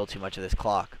Ford kill too much of this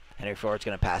clock. Henry Ford's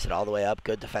gonna pass it all the way up.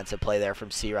 Good defensive play there from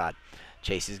C-Rod.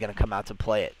 Chase is gonna come out to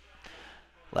play it.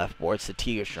 Left boards to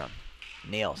Tigerstrom.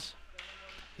 Niels.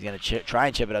 He's going to try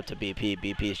and chip it up to BP.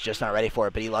 BP is just not ready for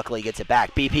it, but he luckily gets it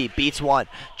back. BP beats 1.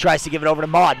 Tries to give it over to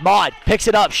Maud. Maud picks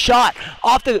it up. Shot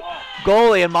off the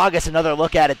goalie, and Maud gets another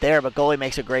look at it there, but goalie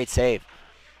makes a great save.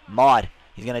 Maud,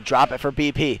 he's going to drop it for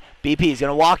BP. BP is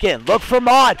going to walk in. Look for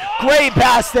Maud. Great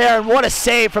pass there, and what a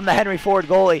save from the Henry Ford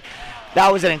goalie.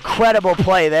 That was an incredible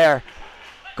play there.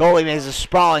 Goalie makes a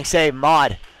sprawling save.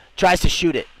 Maud tries to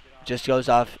shoot it. Just goes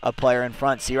off a player in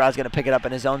front. C-Rod's going to pick it up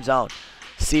in his own zone.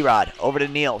 C-Rod over to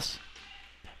Niels.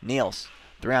 Niels,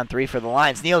 3-on-3 for the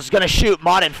Lions. Niels is going to shoot.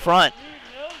 Maud in front.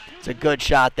 It's a good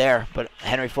shot there, but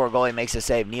Henry Ford goalie makes a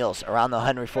save. Niels around the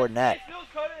Henry Ford net.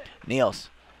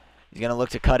 Niels, he's going to look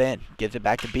to cut in. Gives it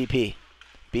back to BP.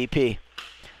 BP,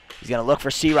 he's going to look for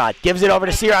C-Rod. Gives it over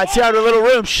to C-Rod. C-Rod with a little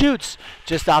room. Shoots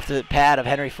just off the pad of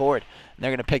Henry Ford. And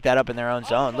they're going to pick that up in their own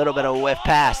zone. Little bit of a whiff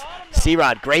pass.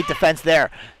 C-Rod, great defense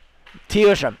there.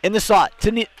 Tigerstrom in the slot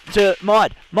to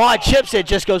Maud. Maud chips it,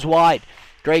 just goes wide.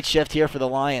 Great shift here for the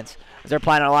Lions as they're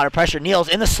applying a lot of pressure. Niels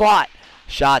in the slot.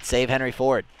 Shot, save Henry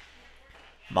Ford.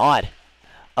 Maud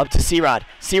up to C-Rod.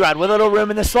 C-Rod with a little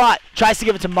room in the slot. Tries to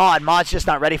give it to Maud. Maud's just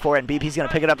not ready for it, and BP's going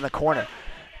to pick it up in the corner.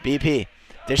 BP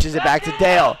dishes it back to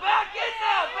Dale.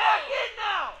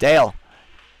 Dale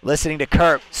listening to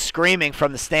Kurt screaming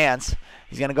from the stands.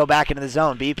 He's going to go back into the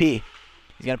zone. BP,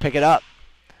 he's going to pick it up.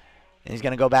 And he's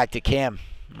going to go back to Cam.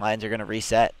 Lions are going to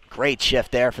reset. Great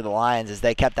shift there for the Lions as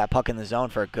they kept that puck in the zone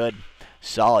for a good,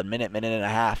 solid minute and a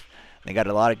half. They got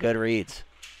a lot of good reads.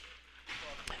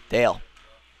 Dale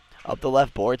up the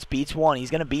left boards. Beats 1. He's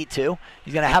going to beat 2.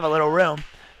 He's going to have a little room.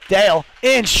 Dale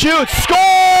in, shoots, scores!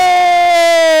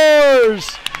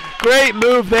 Great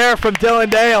move there from Dylan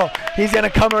Dale. He's going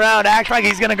to come around, act like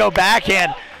he's going to go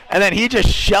backhand, and then he just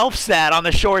shelves that on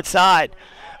the short side.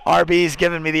 RB's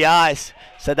giving me the eyes.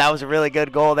 Said that was a really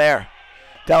good goal there.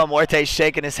 Delamorte's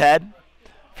shaking his head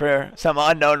for some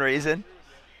unknown reason.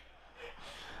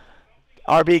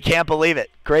 RB can't believe it.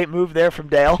 Great move there from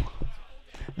Dale.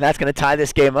 And that's going to tie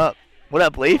this game up. What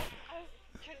up, Leaf?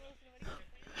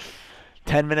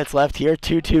 10 minutes left here.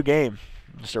 2-2 game.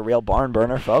 Just a real barn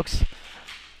burner, folks.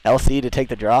 LC to take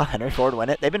the draw. Henry Ford win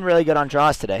it. They've been really good on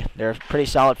draws today. They're a pretty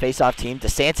solid face-off team.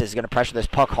 DeSantis is going to pressure this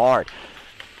puck hard.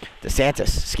 DeSantis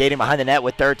skating behind the net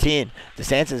with 13.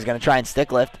 DeSantis is going to try and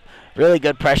stick lift. Really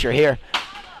good pressure here.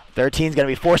 13 is going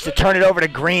to be forced to turn it over to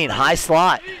Green. High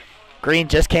slot. Green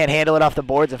just can't handle it off the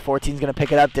boards, and 14 is going to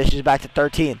pick it up. Dishes it back to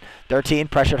 13. 13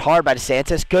 pressured hard by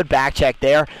DeSantis. Good back check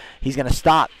there. He's going to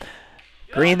stop.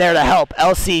 Green there to help.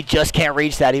 LC just can't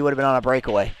reach that. He would have been on a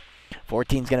breakaway.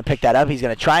 14's going to pick that up. He's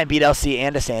going to try and beat LC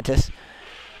and DeSantis.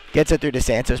 Gets it through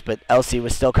DeSantis, but LC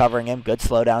was still covering him. Good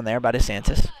slow down there by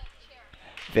DeSantis.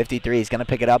 53, he's going to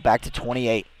pick it up back to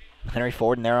 28. Henry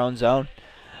Ford in their own zone.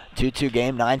 2-2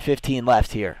 game, 9:15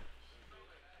 left here.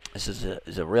 This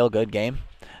is a real good game.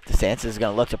 DeSantis is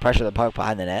going to look to pressure the puck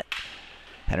behind the net.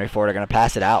 Henry Ford are going to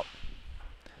pass it out.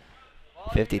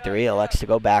 53 elects to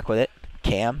go back with it.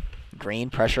 Cam, Green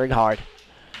pressuring hard.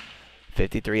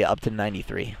 53 up to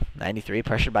 93. 93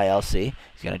 pressured by LC.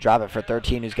 He's going to drop it for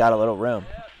 13, who's got a little room.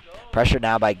 Pressured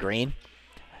now by Green.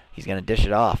 He's going to dish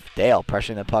it off. Dale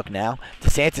pressuring the puck now.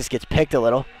 DeSantis gets picked a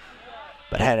little,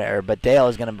 but Dale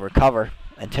is going to recover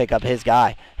and take up his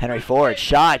guy. Henry Ford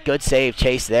shot, good save,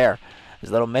 chase there. There's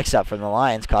a little mix-up from the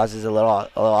Lions, causes a little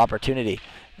opportunity.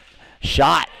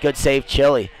 Shot, good save,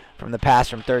 Chili from the pass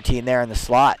from 13 there in the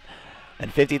slot.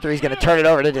 And 53 is going to turn it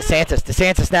over to DeSantis.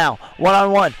 DeSantis now,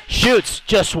 one-on-one, shoots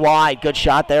just wide. Good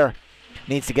shot there.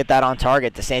 Needs to get that on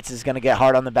target. DeSantis is going to get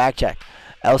hard on the back check.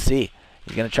 LC,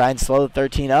 he's going to try and slow the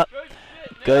 13 up.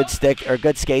 Good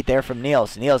skate there from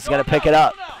Niels. Niels is going to pick it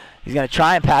up. He's going to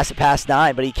try and pass it past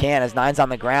 9, but he can't as 9's on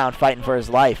the ground fighting for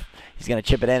his life. He's going to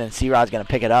chip it in, and C-Rod's going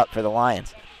to pick it up for the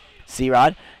Lions.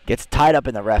 C-Rod gets tied up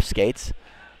in the ref skates,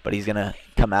 but he's going to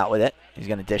come out with it. He's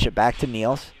going to dish it back to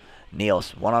Niels.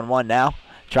 Niels, one-on-one now.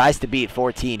 Tries to beat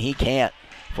 14. He can't.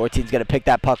 14's going to pick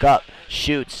that puck up.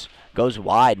 Shoots. Goes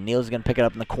wide. Niels is going to pick it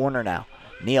up in the corner now.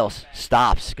 Niels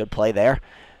stops. Good play there.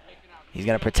 He's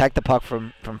going to protect the puck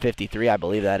from 53, I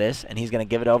believe that is, and he's going to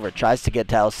give it over. Tries to get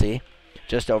to LC.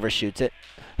 Just overshoots it.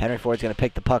 Henry Ford's going to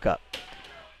pick the puck up.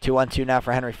 2-on-2 now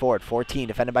for Henry Ford. 14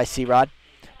 defended by C-Rod.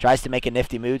 Tries to make a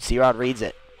nifty move. C-Rod reads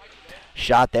it.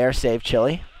 Shot there. Save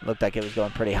Chili. Looked like it was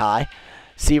going pretty high.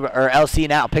 LC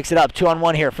now picks it up.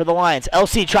 2-on-1 here for the Lions.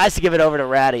 LC tries to give it over to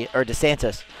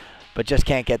DeSantis, but just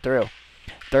can't get through.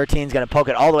 13's going to poke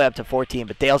it all the way up to 14,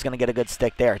 but Dale's going to get a good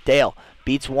stick there. Dale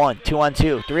beats 1.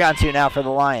 2-on-2. 3-on-2 now for the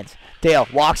Lions. Dale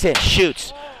walks in,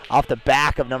 shoots off the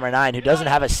back of number 9, who doesn't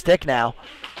have a stick now.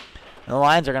 And the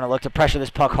Lions are going to look to pressure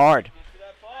this puck hard.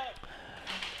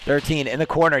 13 in the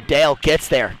corner. Dale gets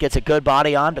there. Gets a good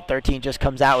body on, but 13 just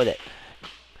comes out with it.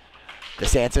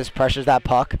 DeSantis pressures that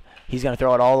puck. He's going to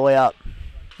throw it all the way up.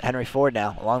 Henry Ford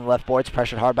now along the left boards,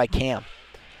 pressured hard by Cam.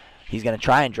 He's going to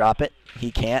try and drop it.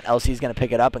 He can't. LC's going to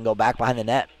pick it up and go back behind the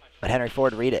net, but Henry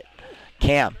Ford read it.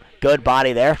 Cam, good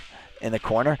body there in the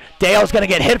corner. Dale's going to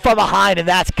get hit from behind, and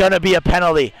that's going to be a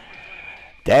penalty.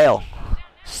 Dale,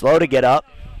 slow to get up.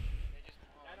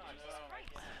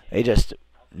 They just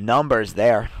numbers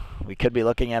there. We could be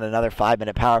looking at another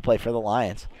 5-minute power play for the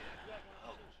Lions.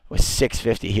 With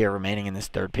 6:50 here remaining in this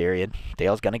third period.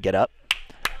 Dale's going to get up.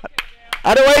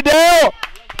 Out of the way, Dale!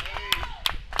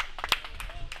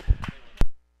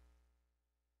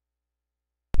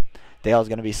 Dale's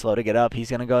going to be slow to get up. He's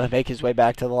going to go make his way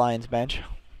back to the Lions bench.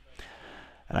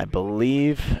 And I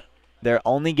believe they're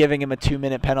only giving him a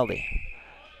 2-minute penalty.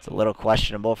 It's a little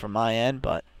questionable from my end,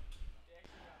 but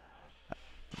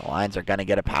the Lions are going to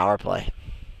get a power play.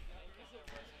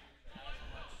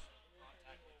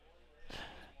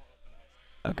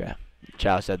 Okay.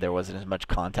 Chow said there wasn't as much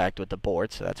contact with the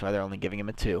board, so that's why they're only giving him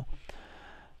a 2.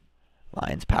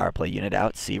 Lions power play unit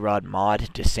out. C-Rod, Mod,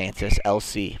 DeSantis,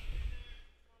 LC.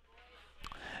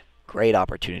 Great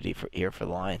opportunity here for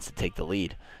the Lions to take the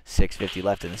lead. 6:50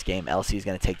 left in this game. LC is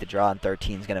going to take the draw, and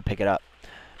 13 is going to pick it up.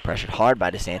 Pressured hard by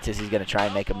DeSantis. He's going to try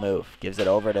and make a move. Gives it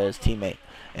over to his teammate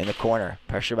in the corner.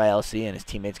 Pressured by LC, and his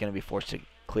teammate's going to be forced to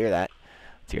clear that.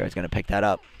 C-Rod's going to pick that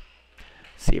up.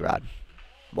 C-Rod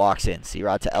walks in.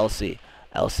 C-Rod to LC.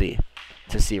 LC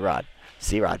to C-Rod.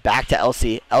 C-Rod back to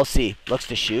LC. LC looks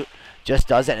to shoot. Just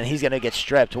doesn't, and he's going to get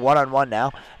stripped. 1-on-1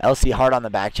 now. LC hard on the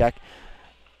back check.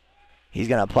 He's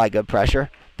going to apply good pressure.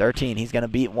 13, he's going to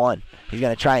beat 1. He's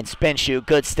going to try and spin shoot.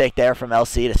 Good stick there from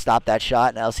LC to stop that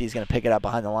shot, and LC is going to pick it up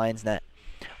behind the Lions net.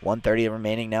 1:30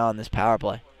 remaining now on this power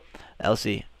play.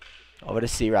 LC over to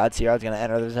C-Rod. C-Rod's going to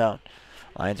enter the zone.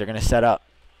 Lions are going to set up.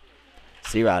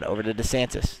 C-Rod over to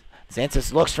DeSantis.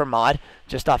 DeSantis looks for Mod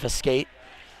just off a skate.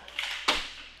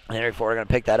 Henry Ford are going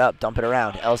to pick that up, dump it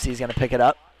around. LC is going to pick it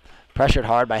up. Pressured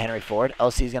hard by Henry Ford.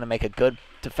 LC is going to make a good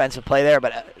defensive play there,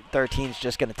 but 13 is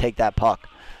just going to take that puck.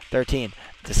 13.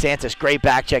 DeSantis, great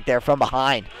back check there from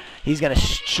behind. He's going to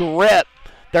strip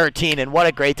 13, and what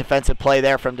a great defensive play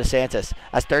there from DeSantis,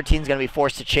 as 13 is going to be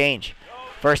forced to change.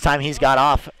 First time he's got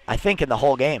off, I think, in the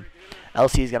whole game.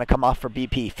 LC is going to come off for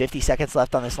BP. 50 seconds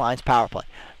left on this Lions power play.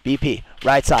 BP,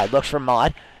 right side, looks for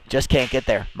Mod. Just can't get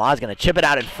there. Mod's going to chip it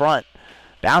out in front.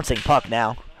 Bouncing puck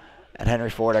now. And Henry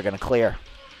Ford are going to clear.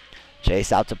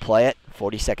 Chase out to play it.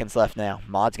 40 seconds left now.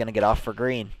 Maud's going to get off for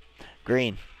Green.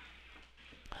 Green.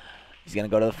 He's going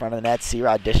to go to the front of the net.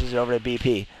 C-Rod dishes it over to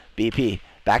BP. BP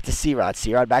back to C-Rod.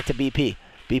 C-Rod back to BP.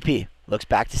 BP looks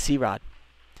back to C-Rod.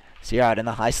 C-Rod in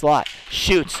the high slot.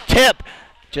 Shoots. Tip!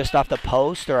 Just off the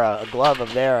post or a glove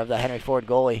of the Henry Ford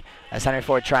goalie. As Henry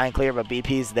Ford try and clear, but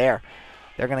BP's there.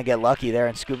 They're going to get lucky there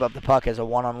and scoop up the puck as a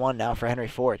one-on-one now for Henry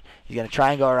Ford. He's going to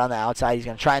try and go around the outside. He's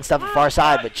going to try and stuff it far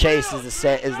side, but Chase is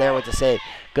there with the save.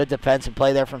 Good defensive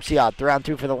play there from Seod.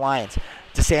 3-on-2 for the Lions.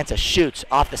 DeSanta shoots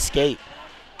off the skate.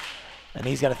 And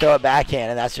he's going to throw it backhand,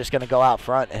 and that's just going to go out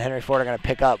front. And Henry Ford are going to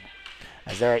pick up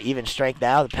as they're at even strength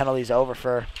now. The penalty's over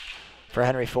for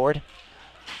Henry Ford.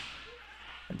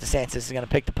 And DeSantis is going to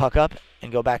pick the puck up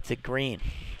and go back to Green.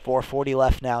 4:40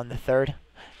 left now in the third.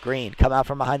 Green come out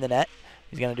from behind the net.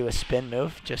 He's going to do a spin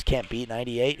move. Just can't beat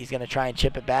 98. He's going to try and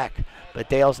chip it back. But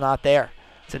Dale's not there.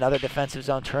 It's another defensive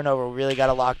zone turnover. We really got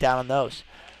to lock down on those.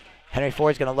 Henry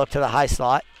Ford's going to look to the high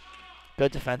slot.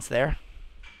 Good defense there.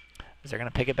 As they're going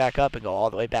to pick it back up and go all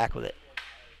the way back with it.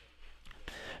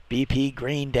 BP,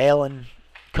 Green, Dale, and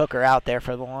Cook are out there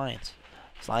for the Lions.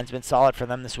 This line's been solid for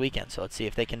them this weekend, so let's see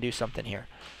if they can do something here.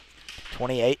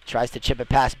 28 tries to chip it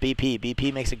past BP.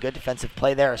 BP makes a good defensive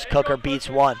play there as Cooker beats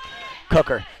one.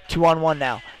 Cooker, 2-on-1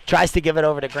 now. Tries to give it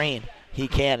over to Green. He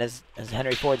can as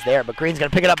Henry Ford's there, but Green's going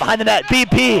to pick it up behind the net.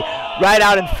 BP right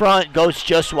out in front, goes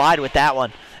just wide with that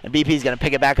one. And BP's going to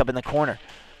pick it back up in the corner.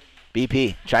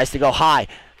 BP tries to go high.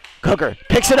 Cooker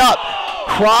picks it up.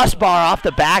 Crossbar off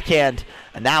the backhand.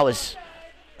 And that was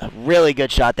a really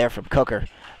good shot there from Cooker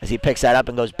as he picks that up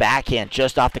and goes backhand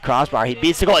just off the crossbar. He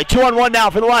beats the goalie. 2-on-1 now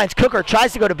for the Lions. Cooker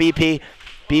tries to go to BP.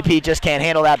 BP just can't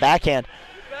handle that backhand.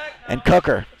 And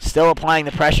Cooker still applying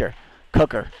the pressure.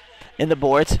 Cooker in the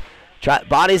boards.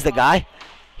 Bodies the guy.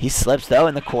 He slips, though,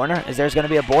 in the corner as there's going to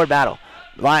be a board battle.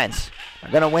 Lions are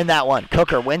going to win that one.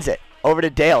 Cooker wins it. Over to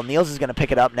Dale. Niels is going to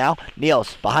pick it up now.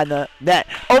 Niels behind the net.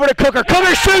 Over to Cooker.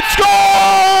 Cooker shoots,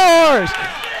 scores!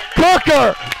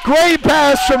 Cooker, great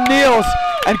pass from Niels.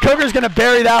 And Cooker's going to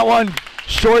bury that one.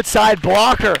 Short side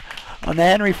blocker on the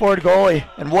Henry Ford goalie.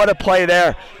 And what a play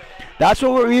there. That's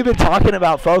what we've been talking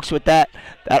about, folks, with that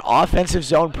offensive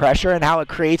zone pressure and how it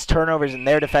creates turnovers in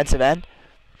their defensive end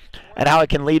and how it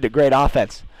can lead to great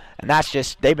offense. And that's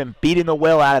just, they've been beating the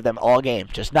will out of them all game,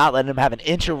 just not letting them have an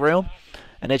inch of room,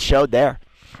 and it showed there.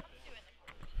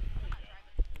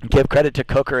 Give credit to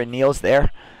Cooker and Niels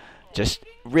there. Just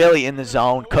really in the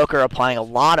zone. Cooker applying a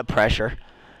lot of pressure,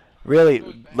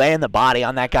 really laying the body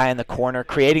on that guy in the corner,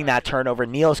 creating that turnover.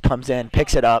 Niels comes in,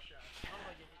 picks it up.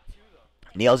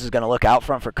 Niels is going to look out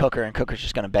front for Cooker, and Cooker's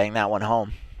just going to bang that one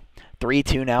home.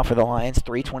 3-2 now for the Lions,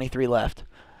 3:23 left.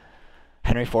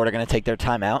 Henry Ford are going to take their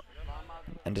timeout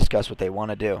and discuss what they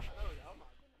want to do.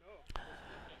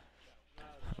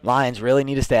 Lions really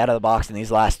need to stay out of the box in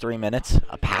these last 3 minutes.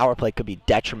 A power play could be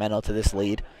detrimental to this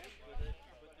lead.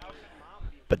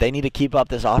 But they need to keep up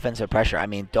this offensive pressure. I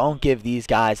mean, don't give these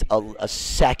guys a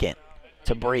second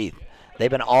to breathe.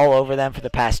 They've been all over them for the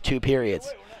past 2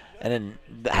 periods. And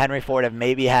then Henry Ford have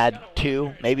maybe had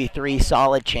 2, maybe 3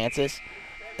 solid chances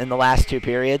in the last 2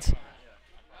 periods.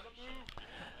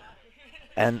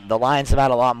 And the Lions have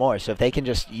had a lot more. So if they can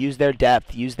just use their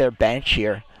depth, use their bench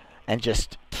here, and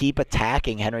just keep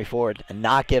attacking Henry Ford and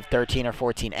not give 13 or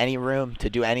 14 any room to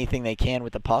do anything they can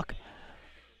with the puck,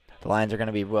 the Lions are going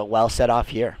to be well set off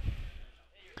here.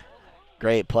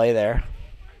 Great play there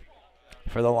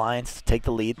for the Lions to take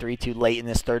the lead 3-2 late in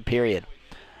this third period.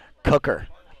 Cooker,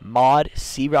 Maud,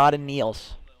 C-Rod, and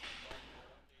Niels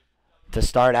to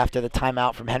start after the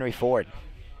timeout from Henry Ford.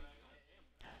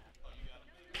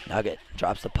 Nugget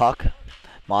drops the puck.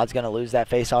 Maud's going to lose that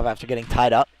faceoff after getting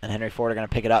tied up, and Henry Ford are going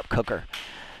to pick it up. Cooker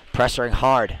pressuring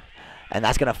hard, and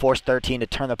that's going to force 13 to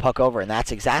turn the puck over, and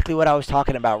that's exactly what I was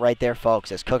talking about right there,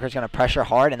 folks, as Cooker's going to pressure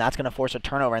hard, and that's going to force a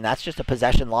turnover, and that's just a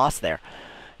possession loss there.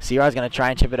 C-Rod's going to try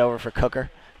and chip it over for Cooker.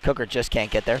 Cooker just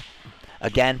can't get there.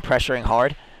 Again, pressuring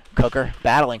hard. Cooker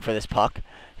battling for this puck.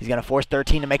 He's going to force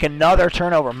 13 to make another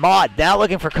turnover. Maud now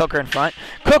looking for Cooker in front.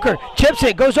 Cooker chips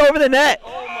it, goes over the net.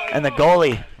 And the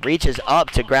goalie reaches up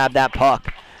to grab that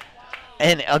puck.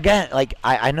 And again, like,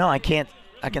 I know I can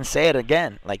say it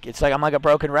again. Like, it's like I'm like a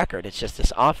broken record. It's just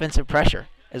this offensive pressure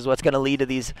is what's going to lead to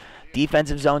these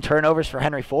defensive zone turnovers for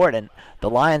Henry Ford. And the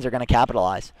Lions are going to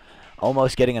capitalize.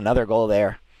 Almost getting another goal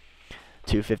there.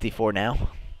 2:54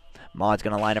 now. Maud's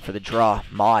going to line up for the draw.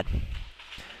 Maud.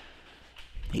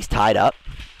 He's tied up.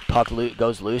 Puck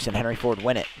goes loose, and Henry Ford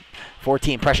win it.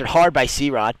 14 pressured hard by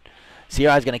C-Rod.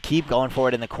 C-Rod's going to keep going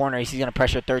forward in the corner. He's going to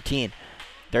pressure 13.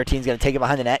 13's going to take it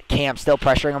behind the net. Cam still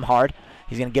pressuring him hard.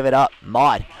 He's going to give it up.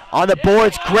 Maud on the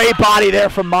boards. Great body there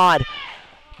from Maud.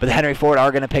 But the Henry Ford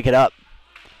are going to pick it up.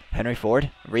 Henry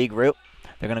Ford, regroup.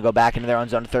 They're going to go back into their own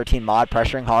zone to 13. Mod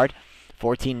pressuring hard.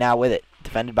 14 now with it.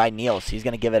 Defended by Niels. He's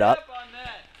going to give it up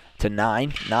to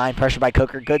 9. 9 pressure by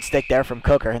Cooker. Good stick there from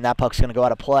Cooker, and that puck's going to go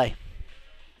out of play.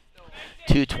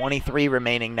 2:23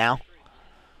 remaining now.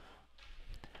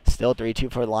 Still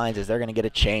 3-2 for the Lions as they're going to get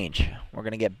a change. We're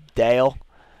going to get Dale,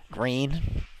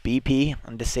 Green, BP,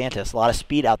 and DeSantis. A lot of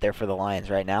speed out there for the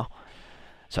Lions right now.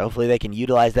 So hopefully they can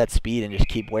utilize that speed and just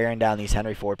keep wearing down these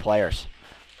Henry Ford players.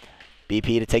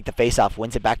 BP to take the faceoff,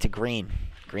 wins it back to Green.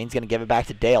 Green's going to give it back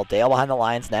to Dale. Dale behind the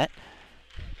Lions net.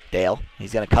 Dale,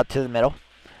 he's going to cut to the middle.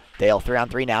 Dale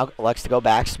 3-on-3 now, elects to go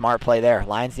back. Smart play there.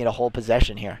 Lions need to hold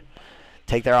possession here.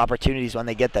 Take their opportunities when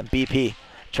they get them. BP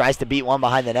tries to beat one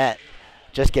behind the net.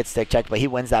 Just gets stick checked, but he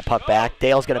wins that puck back.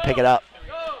 Dale's going to pick it up.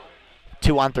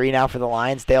 2-on-3 now for the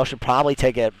Lions. Dale should probably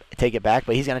take it back,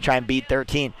 but he's going to try and beat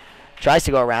 13. Tries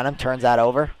to go around him, turns that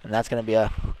over, and that's going to be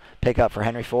a pickup for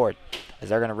Henry Ford as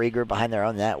they're going to regroup behind their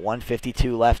own net.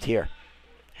 1:52 left here.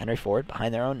 Henry Ford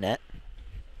behind their own net.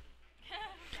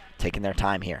 Taking their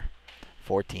time here.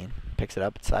 14 picks it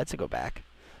up, decides to go back.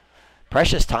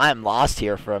 Precious time lost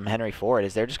here from Henry Ford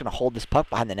as they're just going to hold this puck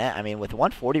behind the net. I mean, with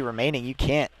 1:40 remaining, you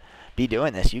can't be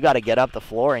doing this. You got to get up the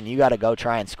floor and you got to go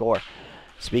try and score.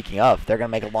 Speaking of, they're going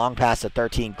to make a long pass to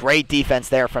 13. Great defense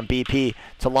there from BP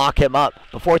to lock him up.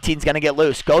 But 14's going to get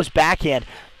loose. Goes backhand.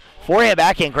 Forehand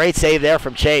backhand. Great save there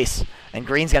from Chase. And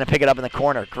Green's going to pick it up in the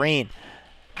corner. Green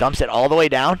dumps it all the way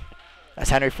down as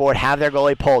Henry Ford have their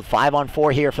goalie pulled.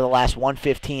 5-on-4 here for the last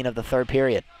 1:15 of the third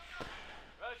period.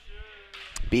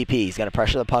 BP is going to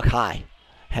pressure the puck high.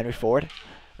 Henry Ford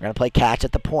are going to play catch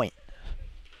at the point.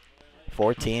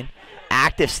 14.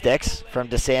 Active sticks from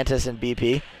DeSantis and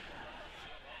BP.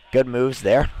 Good moves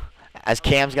there as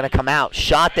Cam's going to come out.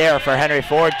 Shot there for Henry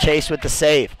Ford. Chase with the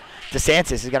save.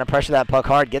 DeSantis is going to pressure that puck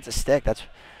hard. Gets a stick. That's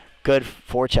good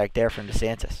forecheck there from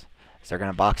DeSantis. So they're going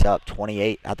to box up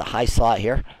 28 at the high slot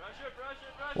here.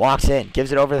 Walks in.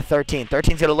 Gives it over to 13.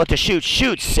 13's going to look to shoot.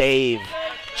 Shoots. Save.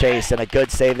 Chase. And a good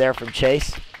save there from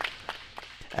Chase.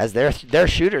 As their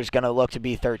shooter is going to look to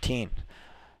be 13.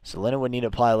 So Linden would need to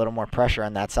apply a little more pressure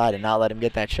on that side and not let him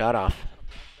get that shot off.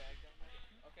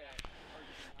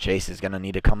 Chase is going to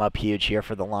need to come up huge here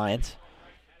for the Lions.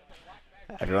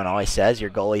 Everyone always says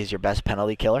your goalie is your best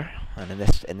penalty killer, and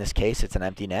in this case, it's an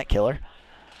empty net killer.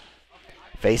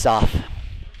 Face off.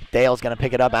 Dale's going to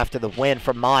pick it up after the win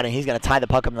from Mod, and he's going to tie the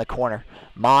puck up in the corner.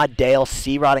 Mod, Dale,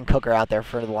 C-Rod, and Cooker out there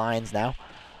for the Lions now.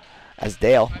 As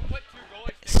Dale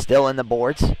still in the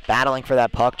boards, battling for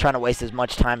that puck, trying to waste as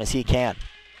much time as he can.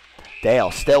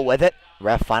 Dale still with it.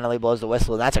 Ref finally blows the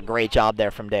whistle, and that's a great job there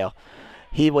from Dale.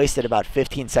 He wasted about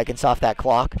 15 seconds off that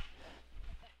clock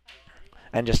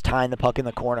and just tying the puck in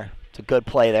the corner. It's a good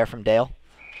play there from Dale.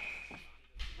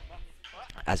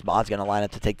 As Mod's going to line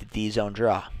up to take the D-zone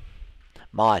draw.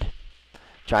 Mod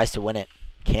tries to win it.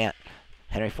 Can't.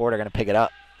 Henry Ford are going to pick it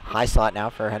up. High slot now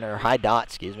for Henry, or high dot,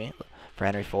 excuse me, for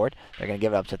Henry Ford. They're going to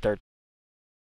give it up to 13.